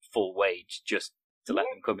full wage just to let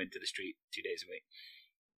them come into the street 2 days a week.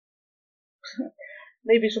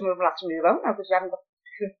 Maybe some of them will have to move out now because they haven't got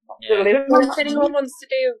Well, if anyone wants to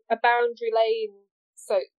do a Boundary Lane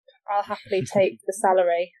soap, I'll happily take the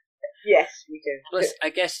salary. Yes, we do. Plus, I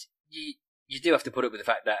guess you do have to put up with the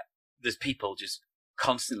fact that there's people just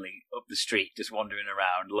constantly up the street, just wandering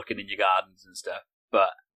around, looking in your gardens and stuff. But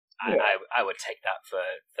I would take that for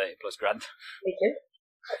 30+ grand. Me too.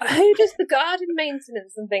 Who does the garden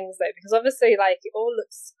maintenance and things though? Because obviously, like, it all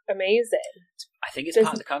looks amazing. I think it's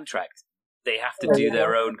part of the contract. They have to do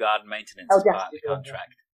their own garden maintenance as part of the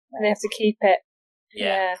contract. And they have to keep it.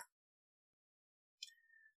 Yeah.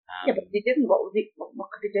 But if they didn't, what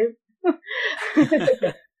could they do?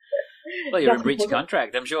 Well, you're in breach of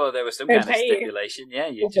contract. I'm sure there was some kind of stipulation. Yeah,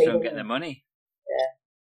 you just don't get the money.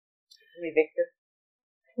 Yeah. Evicted.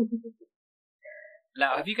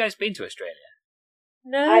 Now, have you guys been to Australia?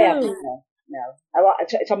 No. I haven't, no.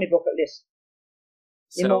 It's on my bucket list.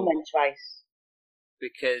 My mum went twice.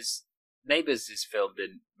 Because Neighbours is filmed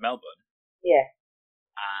in Melbourne. Yeah.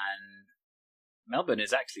 And Melbourne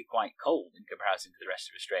is actually quite cold in comparison to the rest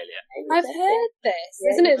of Australia. I've heard this.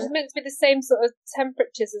 Isn't it meant to be the same sort of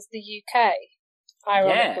temperatures as the UK?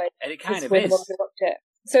 Ironically. Yeah, and it kind of is.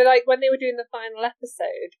 So, like, when they were doing the final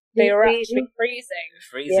episode, they were actually freezing.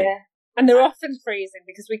 Freezing. Yeah. And they're often freezing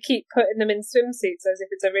because we keep putting them in swimsuits as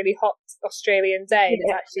if it's a really hot Australian day. And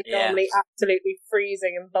it's actually normally absolutely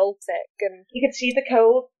freezing and Baltic. And you could see the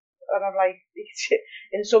cold. And I'm like,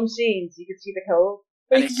 in some scenes, you could see the cold.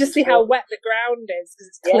 But you can just see how wet the ground is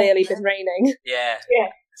because it's clearly been raining. Yeah.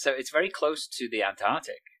 So it's very close to the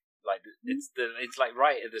Antarctic. Like it's like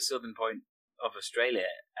right at the southern point of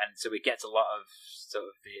Australia, and so it gets a lot of sort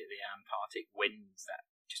of the Antarctic winds that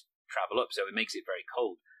just travel up. So it makes it very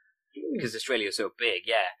cold because Australia is so big.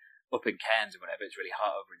 Yeah, up in Cairns or whatever, it's really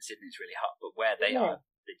hot. Over in Sydney, it's really hot. But where they are,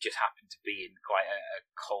 they just happen to be in quite a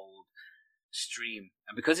cold stream,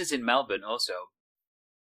 and because it's in Melbourne, also.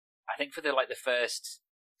 I think for the first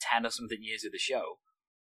 10 or something years of the show,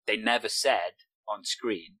 they never said on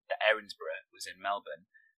screen that Erinsborough was in Melbourne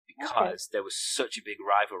because there was such a big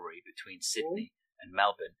rivalry between Sydney and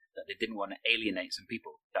Melbourne that they didn't want to alienate some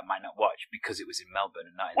people that might not watch because it was in Melbourne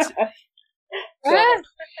and not in Sydney.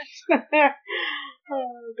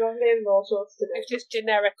 God, there's all sorts to do. It's just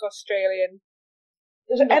generic Australian.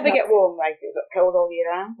 Does it ever get warm? Like, is it cold all year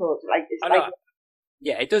round? Or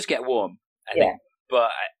Yeah, it does get warm, I think,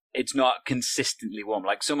 but it's not consistently warm.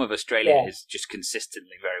 Like some of Australia is just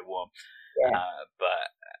consistently very warm.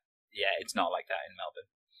 But it's not like that in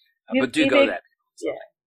Melbourne. But do go there. Yeah.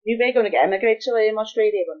 You were going to get emigrate to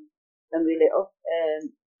Australia when we were little.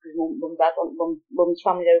 Because mum's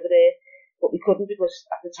family over there. But we couldn't because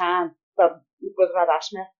at the time, my brother had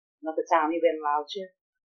asthma. And at the time, he wasn't allowed to.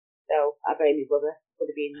 So I blame my brother.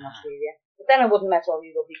 Could have been in Australia. But then I wouldn't met all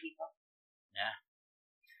these lovely people. Yeah.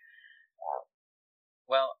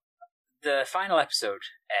 Well, the final episode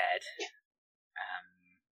aired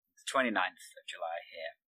the 29th of July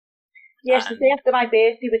here. Yes, the day after my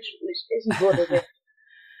birthday, which isn't good, is it?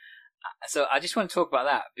 So I just want to talk about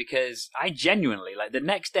that because I genuinely, like, the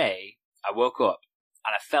next day, I woke up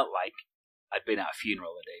and I felt like I'd been at a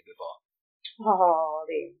funeral the day before. Oh,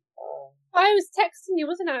 I was texting you,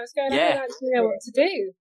 wasn't I? I was going, I don't actually know what to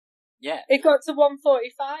do. Yeah. It got to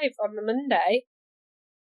 1:45 on the Monday,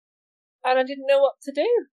 and I didn't know what to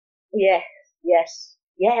do. Yeah, yes.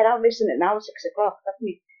 Yeah, I'm missing it now, 6 o'clock. That's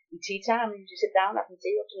me tea time. You just sit down, have some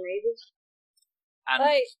tea, watch some neighbours. And,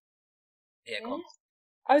 like, go on.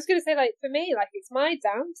 I was going to say, like, for me, like, it's my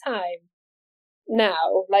downtime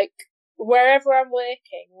now. Like, wherever I'm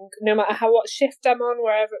working, no matter what shift I'm on,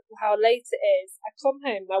 how late it is, I come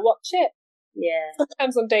home and I watch it. Yeah.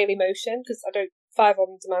 Sometimes on Daily Motion, because I don't, 5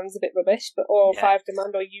 on demand's a bit rubbish, or 5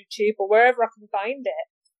 demand or YouTube or wherever I can find it.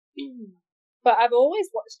 But I've always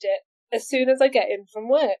watched it as soon as I get in from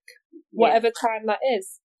work, whatever time that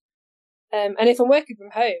is. And if I'm working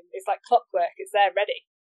from home, it's like clockwork, it's there ready.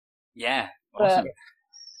 Yeah, awesome.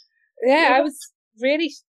 But, I was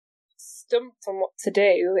really stumped on what to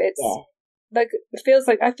do. It's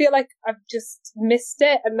like, I feel like I've just missed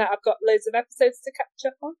it and that I've got loads of episodes to catch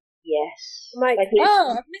up on. Yes. I'm like, I've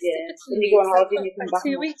missed it for 2 weeks. You go on holiday and you come back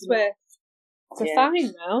 2 weeks worth. So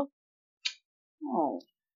fine now. Oh.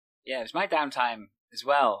 Yeah, it was my downtime as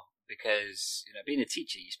well because, being a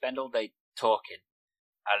teacher, you spend all day talking,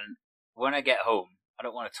 and when I get home, I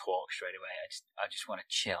don't want to talk straight away. I just want to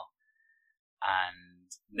chill.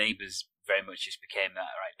 And Neighbours very much just became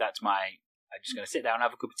that. Right, I'm just going to sit down,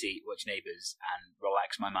 have a cup of tea, watch Neighbours, and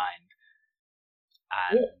relax my mind.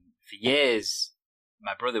 And for years,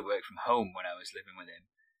 my brother worked from home when I was living with him.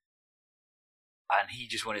 And he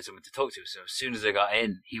just wanted someone to talk to. So as soon as I got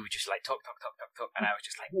in, he would just like talk. And I was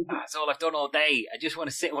just like, that's all I've done all day. I just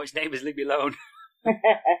want to sit and watch Neighbours, leave me alone.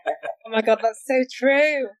 Oh my God, that's so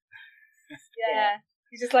true. Yeah.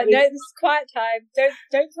 You're just like, no, this is quiet time.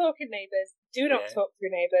 Don't talk in Neighbours. Do not talk to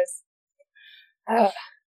your neighbours.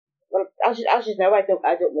 Well, as you know, I don't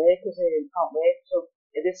work because I can't work. So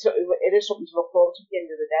it is something to look forward to at the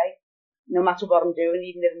end of the day. No matter what I'm doing,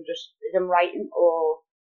 even if I'm writing or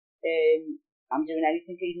I'm doing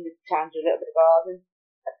anything, even if time to do a little bit of gardening,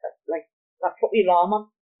 I put my alarm on,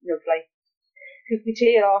 like, cook my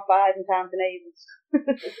tea at 5:30 and time for Neighbours.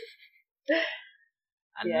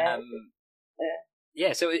 And,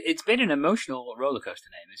 so it's been an emotional roller coaster,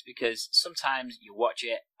 Neighbours, because sometimes you watch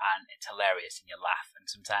it and it's hilarious and you laugh, and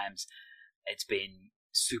sometimes it's been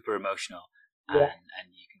super emotional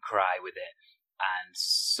and you can cry with it, and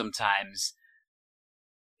sometimes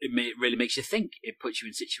it really makes you think. It puts you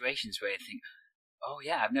in situations where you think, oh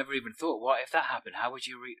yeah, I've never even thought, what if that happened? How would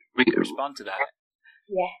you respond to that?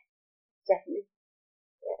 Yeah, definitely.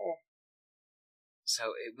 Yeah.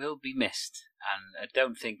 So it will be missed, and I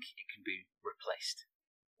don't think it can be replaced.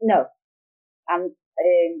 No. And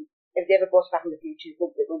if they ever brought back in the future, it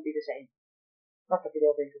won't be the same. Not that they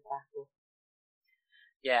will bring it back. But...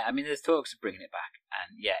 Yeah, I mean, there's talks of bringing it back,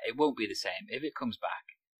 and it won't be the same. If it comes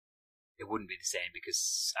back, it wouldn't be the same,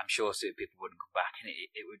 because I'm sure certain people wouldn't come back, and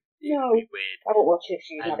it would be weird. I won't watch it if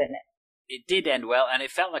she's not in it. It did end well, and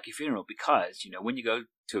it felt like a funeral, because, when you go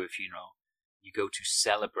to a funeral, you go to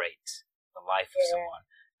celebrate the life of someone.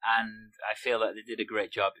 And I feel that they did a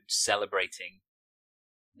great job in celebrating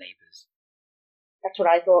Neighbours. That's what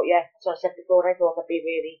I thought, yeah. That's what I said before. I thought I'd be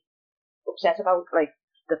really upset about,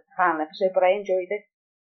 the final episode, but I enjoyed it.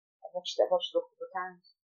 I watched it a couple of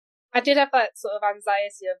times. I did have that sort of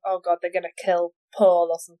anxiety of, oh God, they're going to kill Paul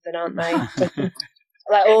or something, aren't they?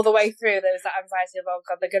 All the way through, there was that anxiety of, oh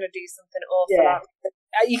God, they're going to do something awful. Yeah.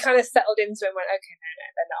 You kind of settled into it and went, okay, no,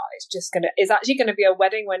 they're not. It's actually going to be a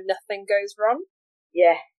wedding where nothing goes wrong.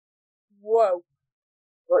 Yeah. Whoa.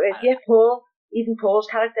 But Paul, even Paul's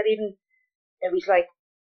character, it was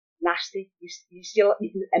nasty. You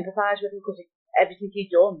can empathise with him because everything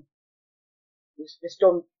he'd done was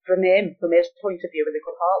done from his point of view with a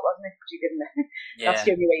good heart, wasn't it? Because he didn't. That's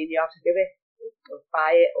the only way you have to do it. Or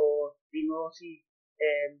buy it or be naughty.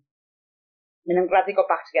 I'm glad they got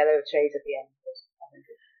back together with Trade at the end. I think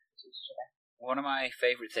one of my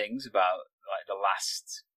favourite things about the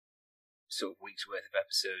last sort of week's worth of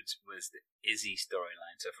episodes was the Izzy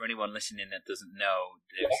storyline. So for anyone listening that doesn't know,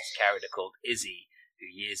 there's this character called Izzy who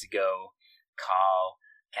years ago Carl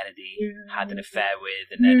Kennedy had an affair with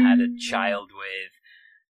and then had a child with,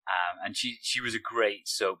 and she was a great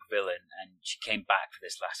soap villain, and she came back for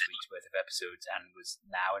this last week's worth of episodes and was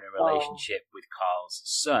now in a relationship with Carl's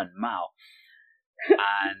son Mal.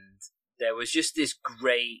 And there was just this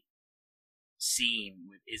great scene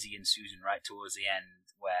with Izzy and Susan right towards the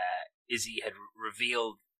end where Izzy had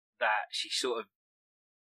revealed that she sort of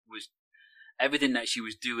was everything that she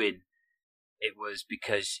was doing. It was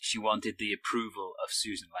because she wanted the approval of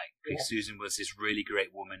Susan. Like, because Susan was this really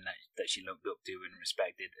great woman that she looked up to and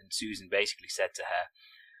respected, and Susan basically said to her,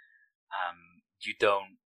 "You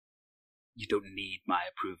don't need my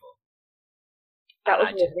approval." That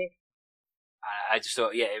was lovely. I just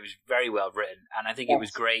thought, it was very well written, and I think it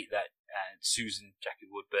was great that Susan Jackie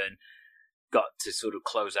Woodburn got to sort of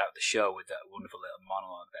close out the show with that wonderful little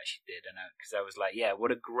monologue that she did, and because I was like,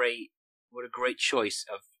 what a great choice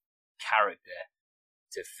of character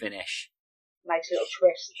to finish. Nice little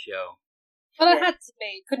twist. The show. Well, it had to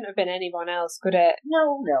be. It couldn't have been anyone else, could it?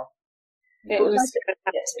 No. It was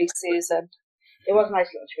had to be Susan. It was a nice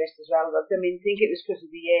little twist as well. I mean, I think it was because of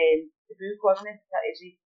the book, wasn't it? That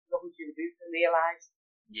Izzy looking through the book and realised.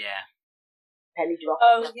 Yeah. Penny dropped.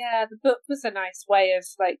 Oh yeah, the book was a nice way of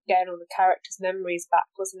like getting all the characters' memories back,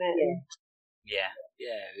 wasn't it? Yeah,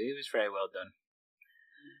 it was very well done.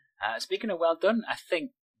 Speaking of well done, I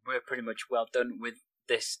think we're pretty much well done with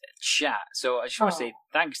this chat. So I just want to say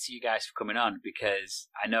thanks to you guys for coming on, because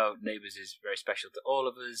I know Neighbours is very special to all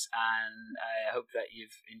of us, and I hope that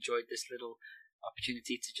you've enjoyed this little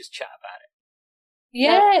opportunity to just chat about it.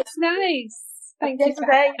 Yeah, it's nice. Thank you.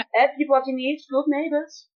 Everybody needs good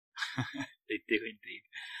neighbours. They do indeed.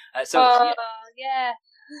 It's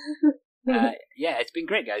been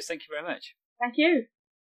great, guys. Thank you very much. Thank you.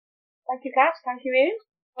 Thank you, Kat. Thank you, Ian.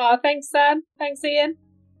 Oh, thanks, Sam. Thanks, Ian.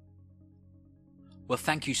 Well,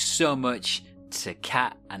 thank you so much to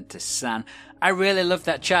Kat and to San. I really loved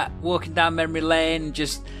that chat, walking down memory lane,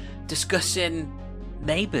 just discussing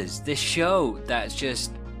Neighbours, this show that's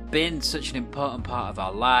just been such an important part of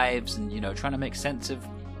our lives, and trying to make sense of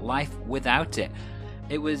life without it.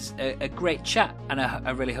 It was a great chat, and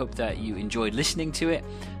I really hope that you enjoyed listening to it.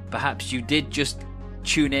 Perhaps you did just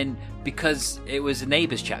tune in because it was a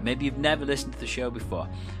Neighbours chat. Maybe you've never listened to the show before.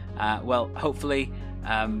 Well, hopefully,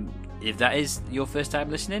 if that is your first time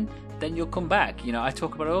listening, then you'll come back. I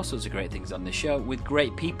talk about all sorts of great things on the show with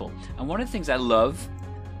great people. And one of the things I love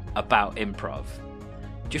about improv,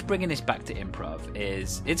 just bringing this back to improv,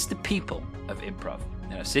 is it's the people of improv.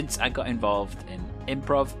 Since I got involved in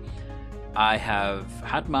improv, I have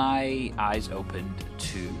had my eyes opened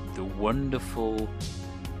to the wonderful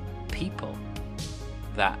people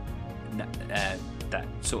that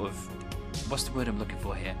sort of, what's the word I'm looking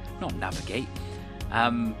for here? Not navigate.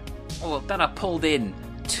 That are pulled in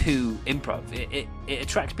to improv. It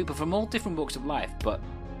attracts people from all different walks of life, but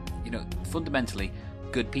fundamentally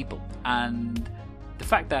good people. And the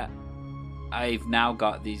fact that I've now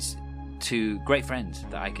got these two great friends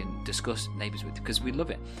that I can discuss Neighbours with, because we love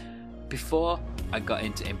it. Before I got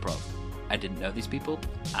into improv, I didn't know these people,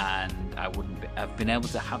 and I wouldn't have been able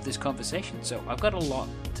to have this conversation. So I've got a lot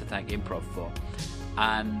to thank improv for.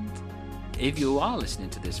 And if you are listening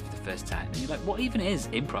to this for the first time and you're like, what even is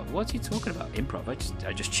improv? What's he talking about? Improv?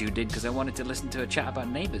 I just tuned in because I wanted to listen to a chat about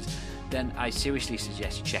Neighbours. Then I seriously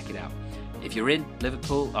suggest you check it out. If you're in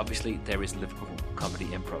Liverpool, obviously there is Liverpool Comedy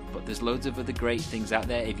Improv, but there's loads of other great things out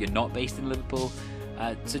there if you're not based in Liverpool.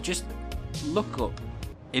 So just look up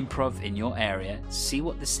improv in your area, see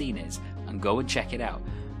what the scene is, and go and check it out.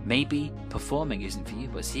 Maybe performing isn't for you,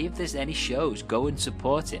 but see if there's any shows. Go and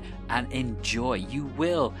support it and enjoy. You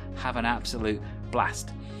will have an absolute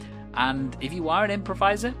blast. And if you are an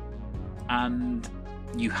improviser and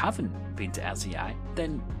you haven't been to LCI,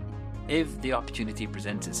 then if the opportunity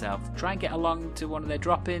presents itself, try and get along to one of their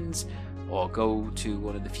drop-ins, or go to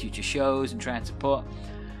one of the future shows and try and support.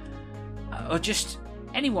 Or just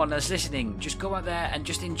anyone that's listening, just go out there and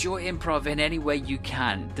just enjoy improv in any way you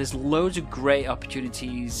can. There's loads of great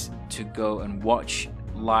opportunities to go and watch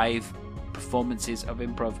live performances of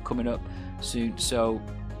improv coming up soon. So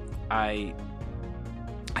I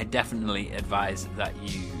definitely advise that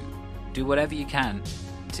you do whatever you can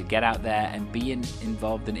to get out there and be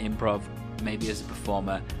involved in improv, maybe as a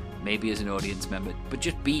performer, maybe as an audience member, but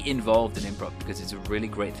just be involved in improv, because it's a really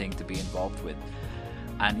great thing to be involved with.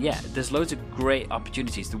 And yeah, there's loads of great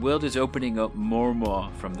opportunities. The world is opening up more and more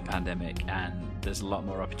from the pandemic, and there's a lot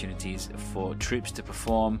more opportunities for troupes to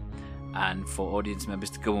perform and for audience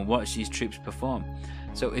members to go and watch these troupes perform.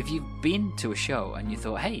 So if you've been to a show and you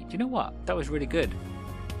thought, hey, do you know what? That was really good.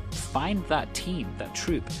 Find that team, that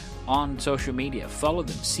troupe on social media, follow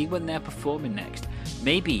them, see when they're performing next.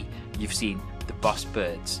 Maybe you've seen the Boss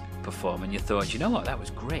Birds perform and you thought, you know what, that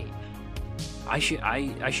was great. I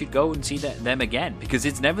should go and see them again, because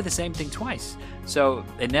it's never the same thing twice. So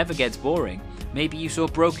it never gets boring. Maybe you saw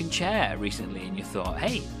Broken Chair recently and you thought,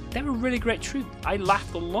 hey, they're a really great troupe. I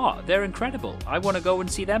laughed a lot. They're incredible. I want to go and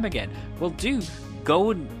see them again. Well, do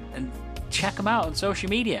go and check them out on social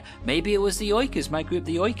media. Maybe it was the Oikers, my group,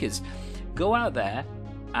 the Oikers. Go out there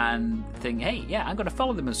and think, hey, yeah, I'm going to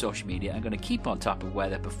follow them on social media. I'm going to keep on top of where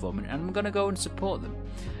they're performing, and I'm going to go and support them.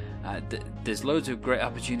 There's loads of great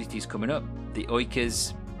opportunities coming up. The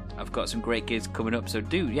Oikers, I've got some great gigs coming up, so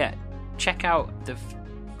check out the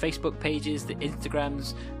Facebook pages, the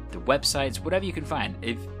Instagrams, the websites, whatever you can find.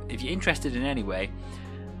 If you're interested in any way,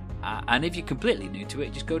 and if you're completely new to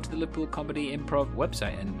it, just go to the Liverpool Comedy Improv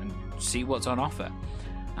website and see what's on offer.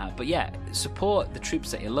 But yeah, support the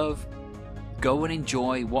troops that you love. Go and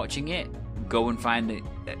enjoy watching it. Go and find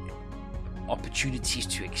opportunities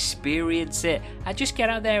to experience it, and just get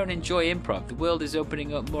out there and enjoy improv. The world is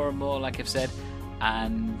opening up more and more, like I've said,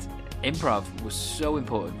 and improv was so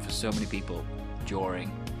important for so many people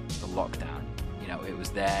during the lockdown. You know, it was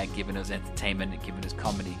there giving us entertainment, giving us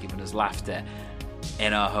comedy, giving us laughter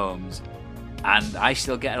in our homes, and I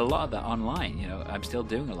still get a lot of that online. You know, I'm still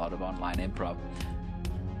doing a lot of online improv,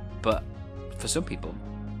 but for some people,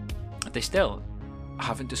 they still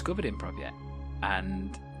haven't discovered improv yet.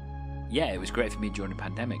 And yeah, it was great for me during the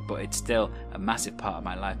pandemic, but it's still a massive part of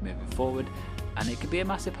my life moving forward, and it could be a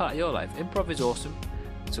massive part of your life. Improv is awesome,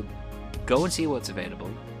 so go and see what's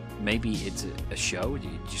available. Maybe it's a show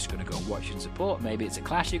you're just going to go and watch and support. Maybe it's a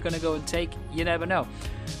class you're going to go and take. You never know.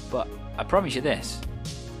 But I promise you this,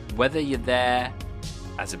 whether you're there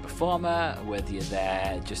as a performer, whether you're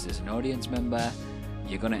there just as an audience member,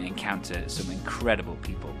 you're going to encounter some incredible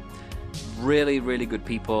people. Really, really good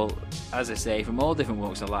people, as I say, from all different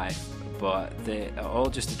walks of life, but they are all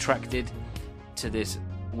just attracted to this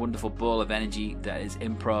wonderful ball of energy that is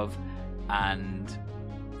improv, and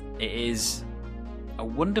it is a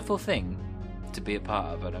wonderful thing to be a part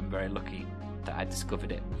of, and I'm very lucky that I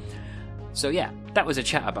discovered it. So yeah, that was a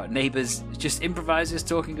chat about Neighbours, just improvisers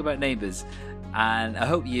talking about Neighbours, and I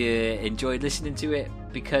hope you enjoyed listening to it,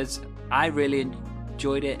 because I really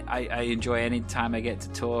enjoyed it. I enjoy any time I get to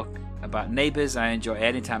talk about Neighbours. I enjoy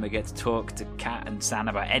any time I get to talk to Kat and San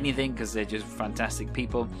about anything, because they're just fantastic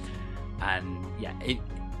people. And yeah,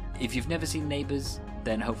 if you've never seen Neighbours,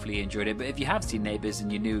 then hopefully you enjoyed it. But if you have seen Neighbours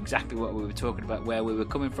and you knew exactly what we were talking about, where we were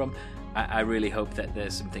coming from, I really hope that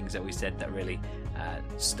there's some things that we said that really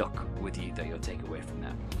stuck with you, that you'll take away from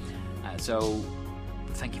that. So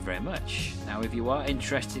thank you very much. Now, if you are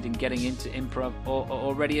interested in getting into improv, or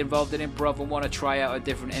already involved in improv and want to try out a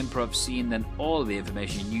different improv scene, then all of the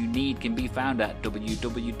information you need can be found at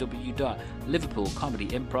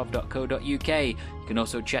www.liverpoolcomedyimprov.co.uk. You can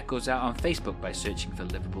also check us out on Facebook by searching for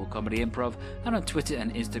Liverpool Comedy Improv, and on Twitter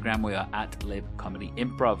and Instagram we are at Liv Comedy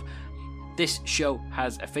Improv. This show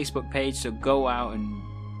has a Facebook page, so go out and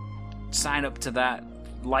sign up to that,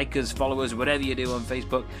 like us, follow us, whatever you do on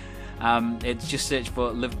Facebook. It's just search for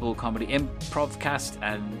Liverpool Comedy Improvcast,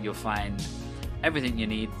 and you'll find everything you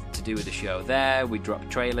need to do with the show there. We drop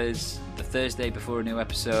trailers the Thursday before a new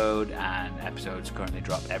episode, and episodes currently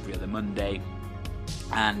drop every other Monday.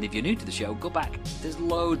 And if you're new to the show, go back. There's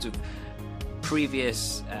loads of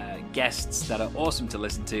previous guests that are awesome to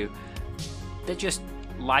listen to. They're just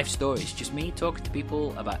life stories, just me talking to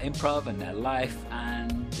people about improv and their life,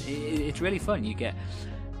 and it's really fun. You get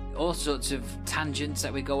all sorts of tangents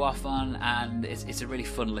that we go off on, and it's a really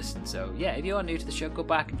fun listen. So yeah, if you are new to the show, go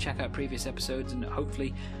back and check out previous episodes, and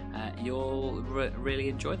hopefully you'll really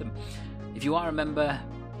enjoy them. If you are a member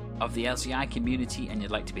of the LCI community and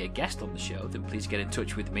you'd like to be a guest on the show, then please get in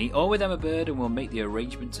touch with me or with Emma Bird, and we'll make the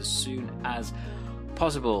arrangements as soon as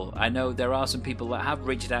possible. I know there are some people that have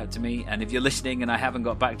reached out to me, and if you're listening and I haven't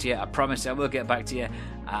got back to you, I promise I will get back to you.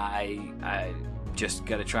 I just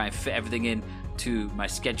got to try and fit everything in to my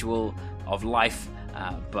schedule of life,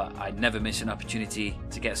 but I'd never miss an opportunity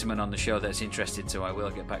to get someone on the show that's interested, so I will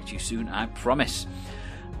get back to you soon, I promise.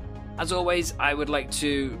 As always, I would like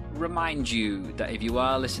to remind you that if you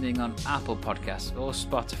are listening on Apple Podcasts or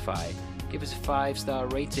Spotify, give us a 5-star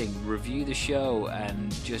rating, review the show,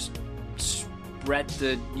 and just spread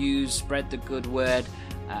the news, spread the good word.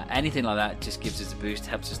 Anything like that just gives us a boost,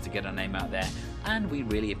 helps us to get our name out there, and we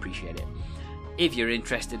really appreciate it. If you're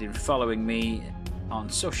interested in following me on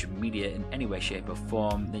social media in any way, shape or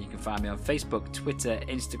form, then you can find me on Facebook, Twitter,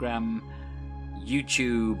 Instagram,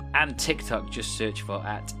 YouTube and TikTok. Just search for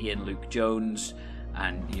 @IanLukeJones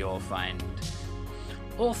and you'll find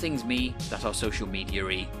all things me that are social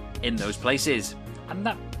media-y in those places. And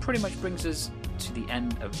that pretty much brings us to the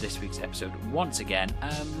end of this week's episode. Once again,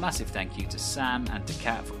 a massive thank you to Sam and to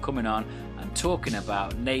Kat for coming on and talking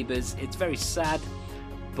about Neighbours. It's very sad,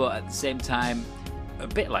 but at the same time, a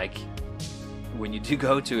bit like when you do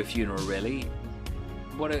go to a funeral, really.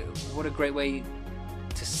 What a great way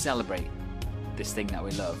to celebrate this thing that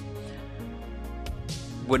we love.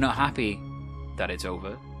 we're not happy that it's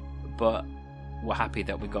over, but we're happy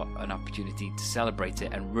that we got an opportunity to celebrate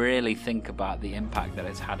it and really think about the impact that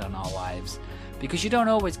it's had on our lives, because you don't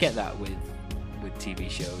always get that with TV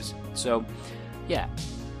shows. So yeah,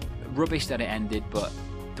 rubbish that it ended, but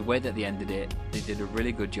the way that they ended it, they did a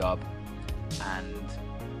really good job, and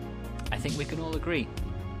I think we can all agree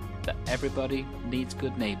that everybody needs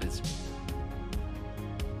good neighbours.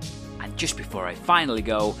 And just before I finally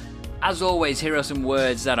go, as always, here are some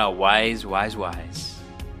words that are wise, wise, wise.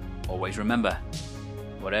 Always remember,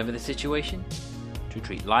 whatever the situation, to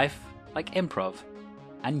treat life like improv,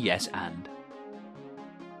 and yes and.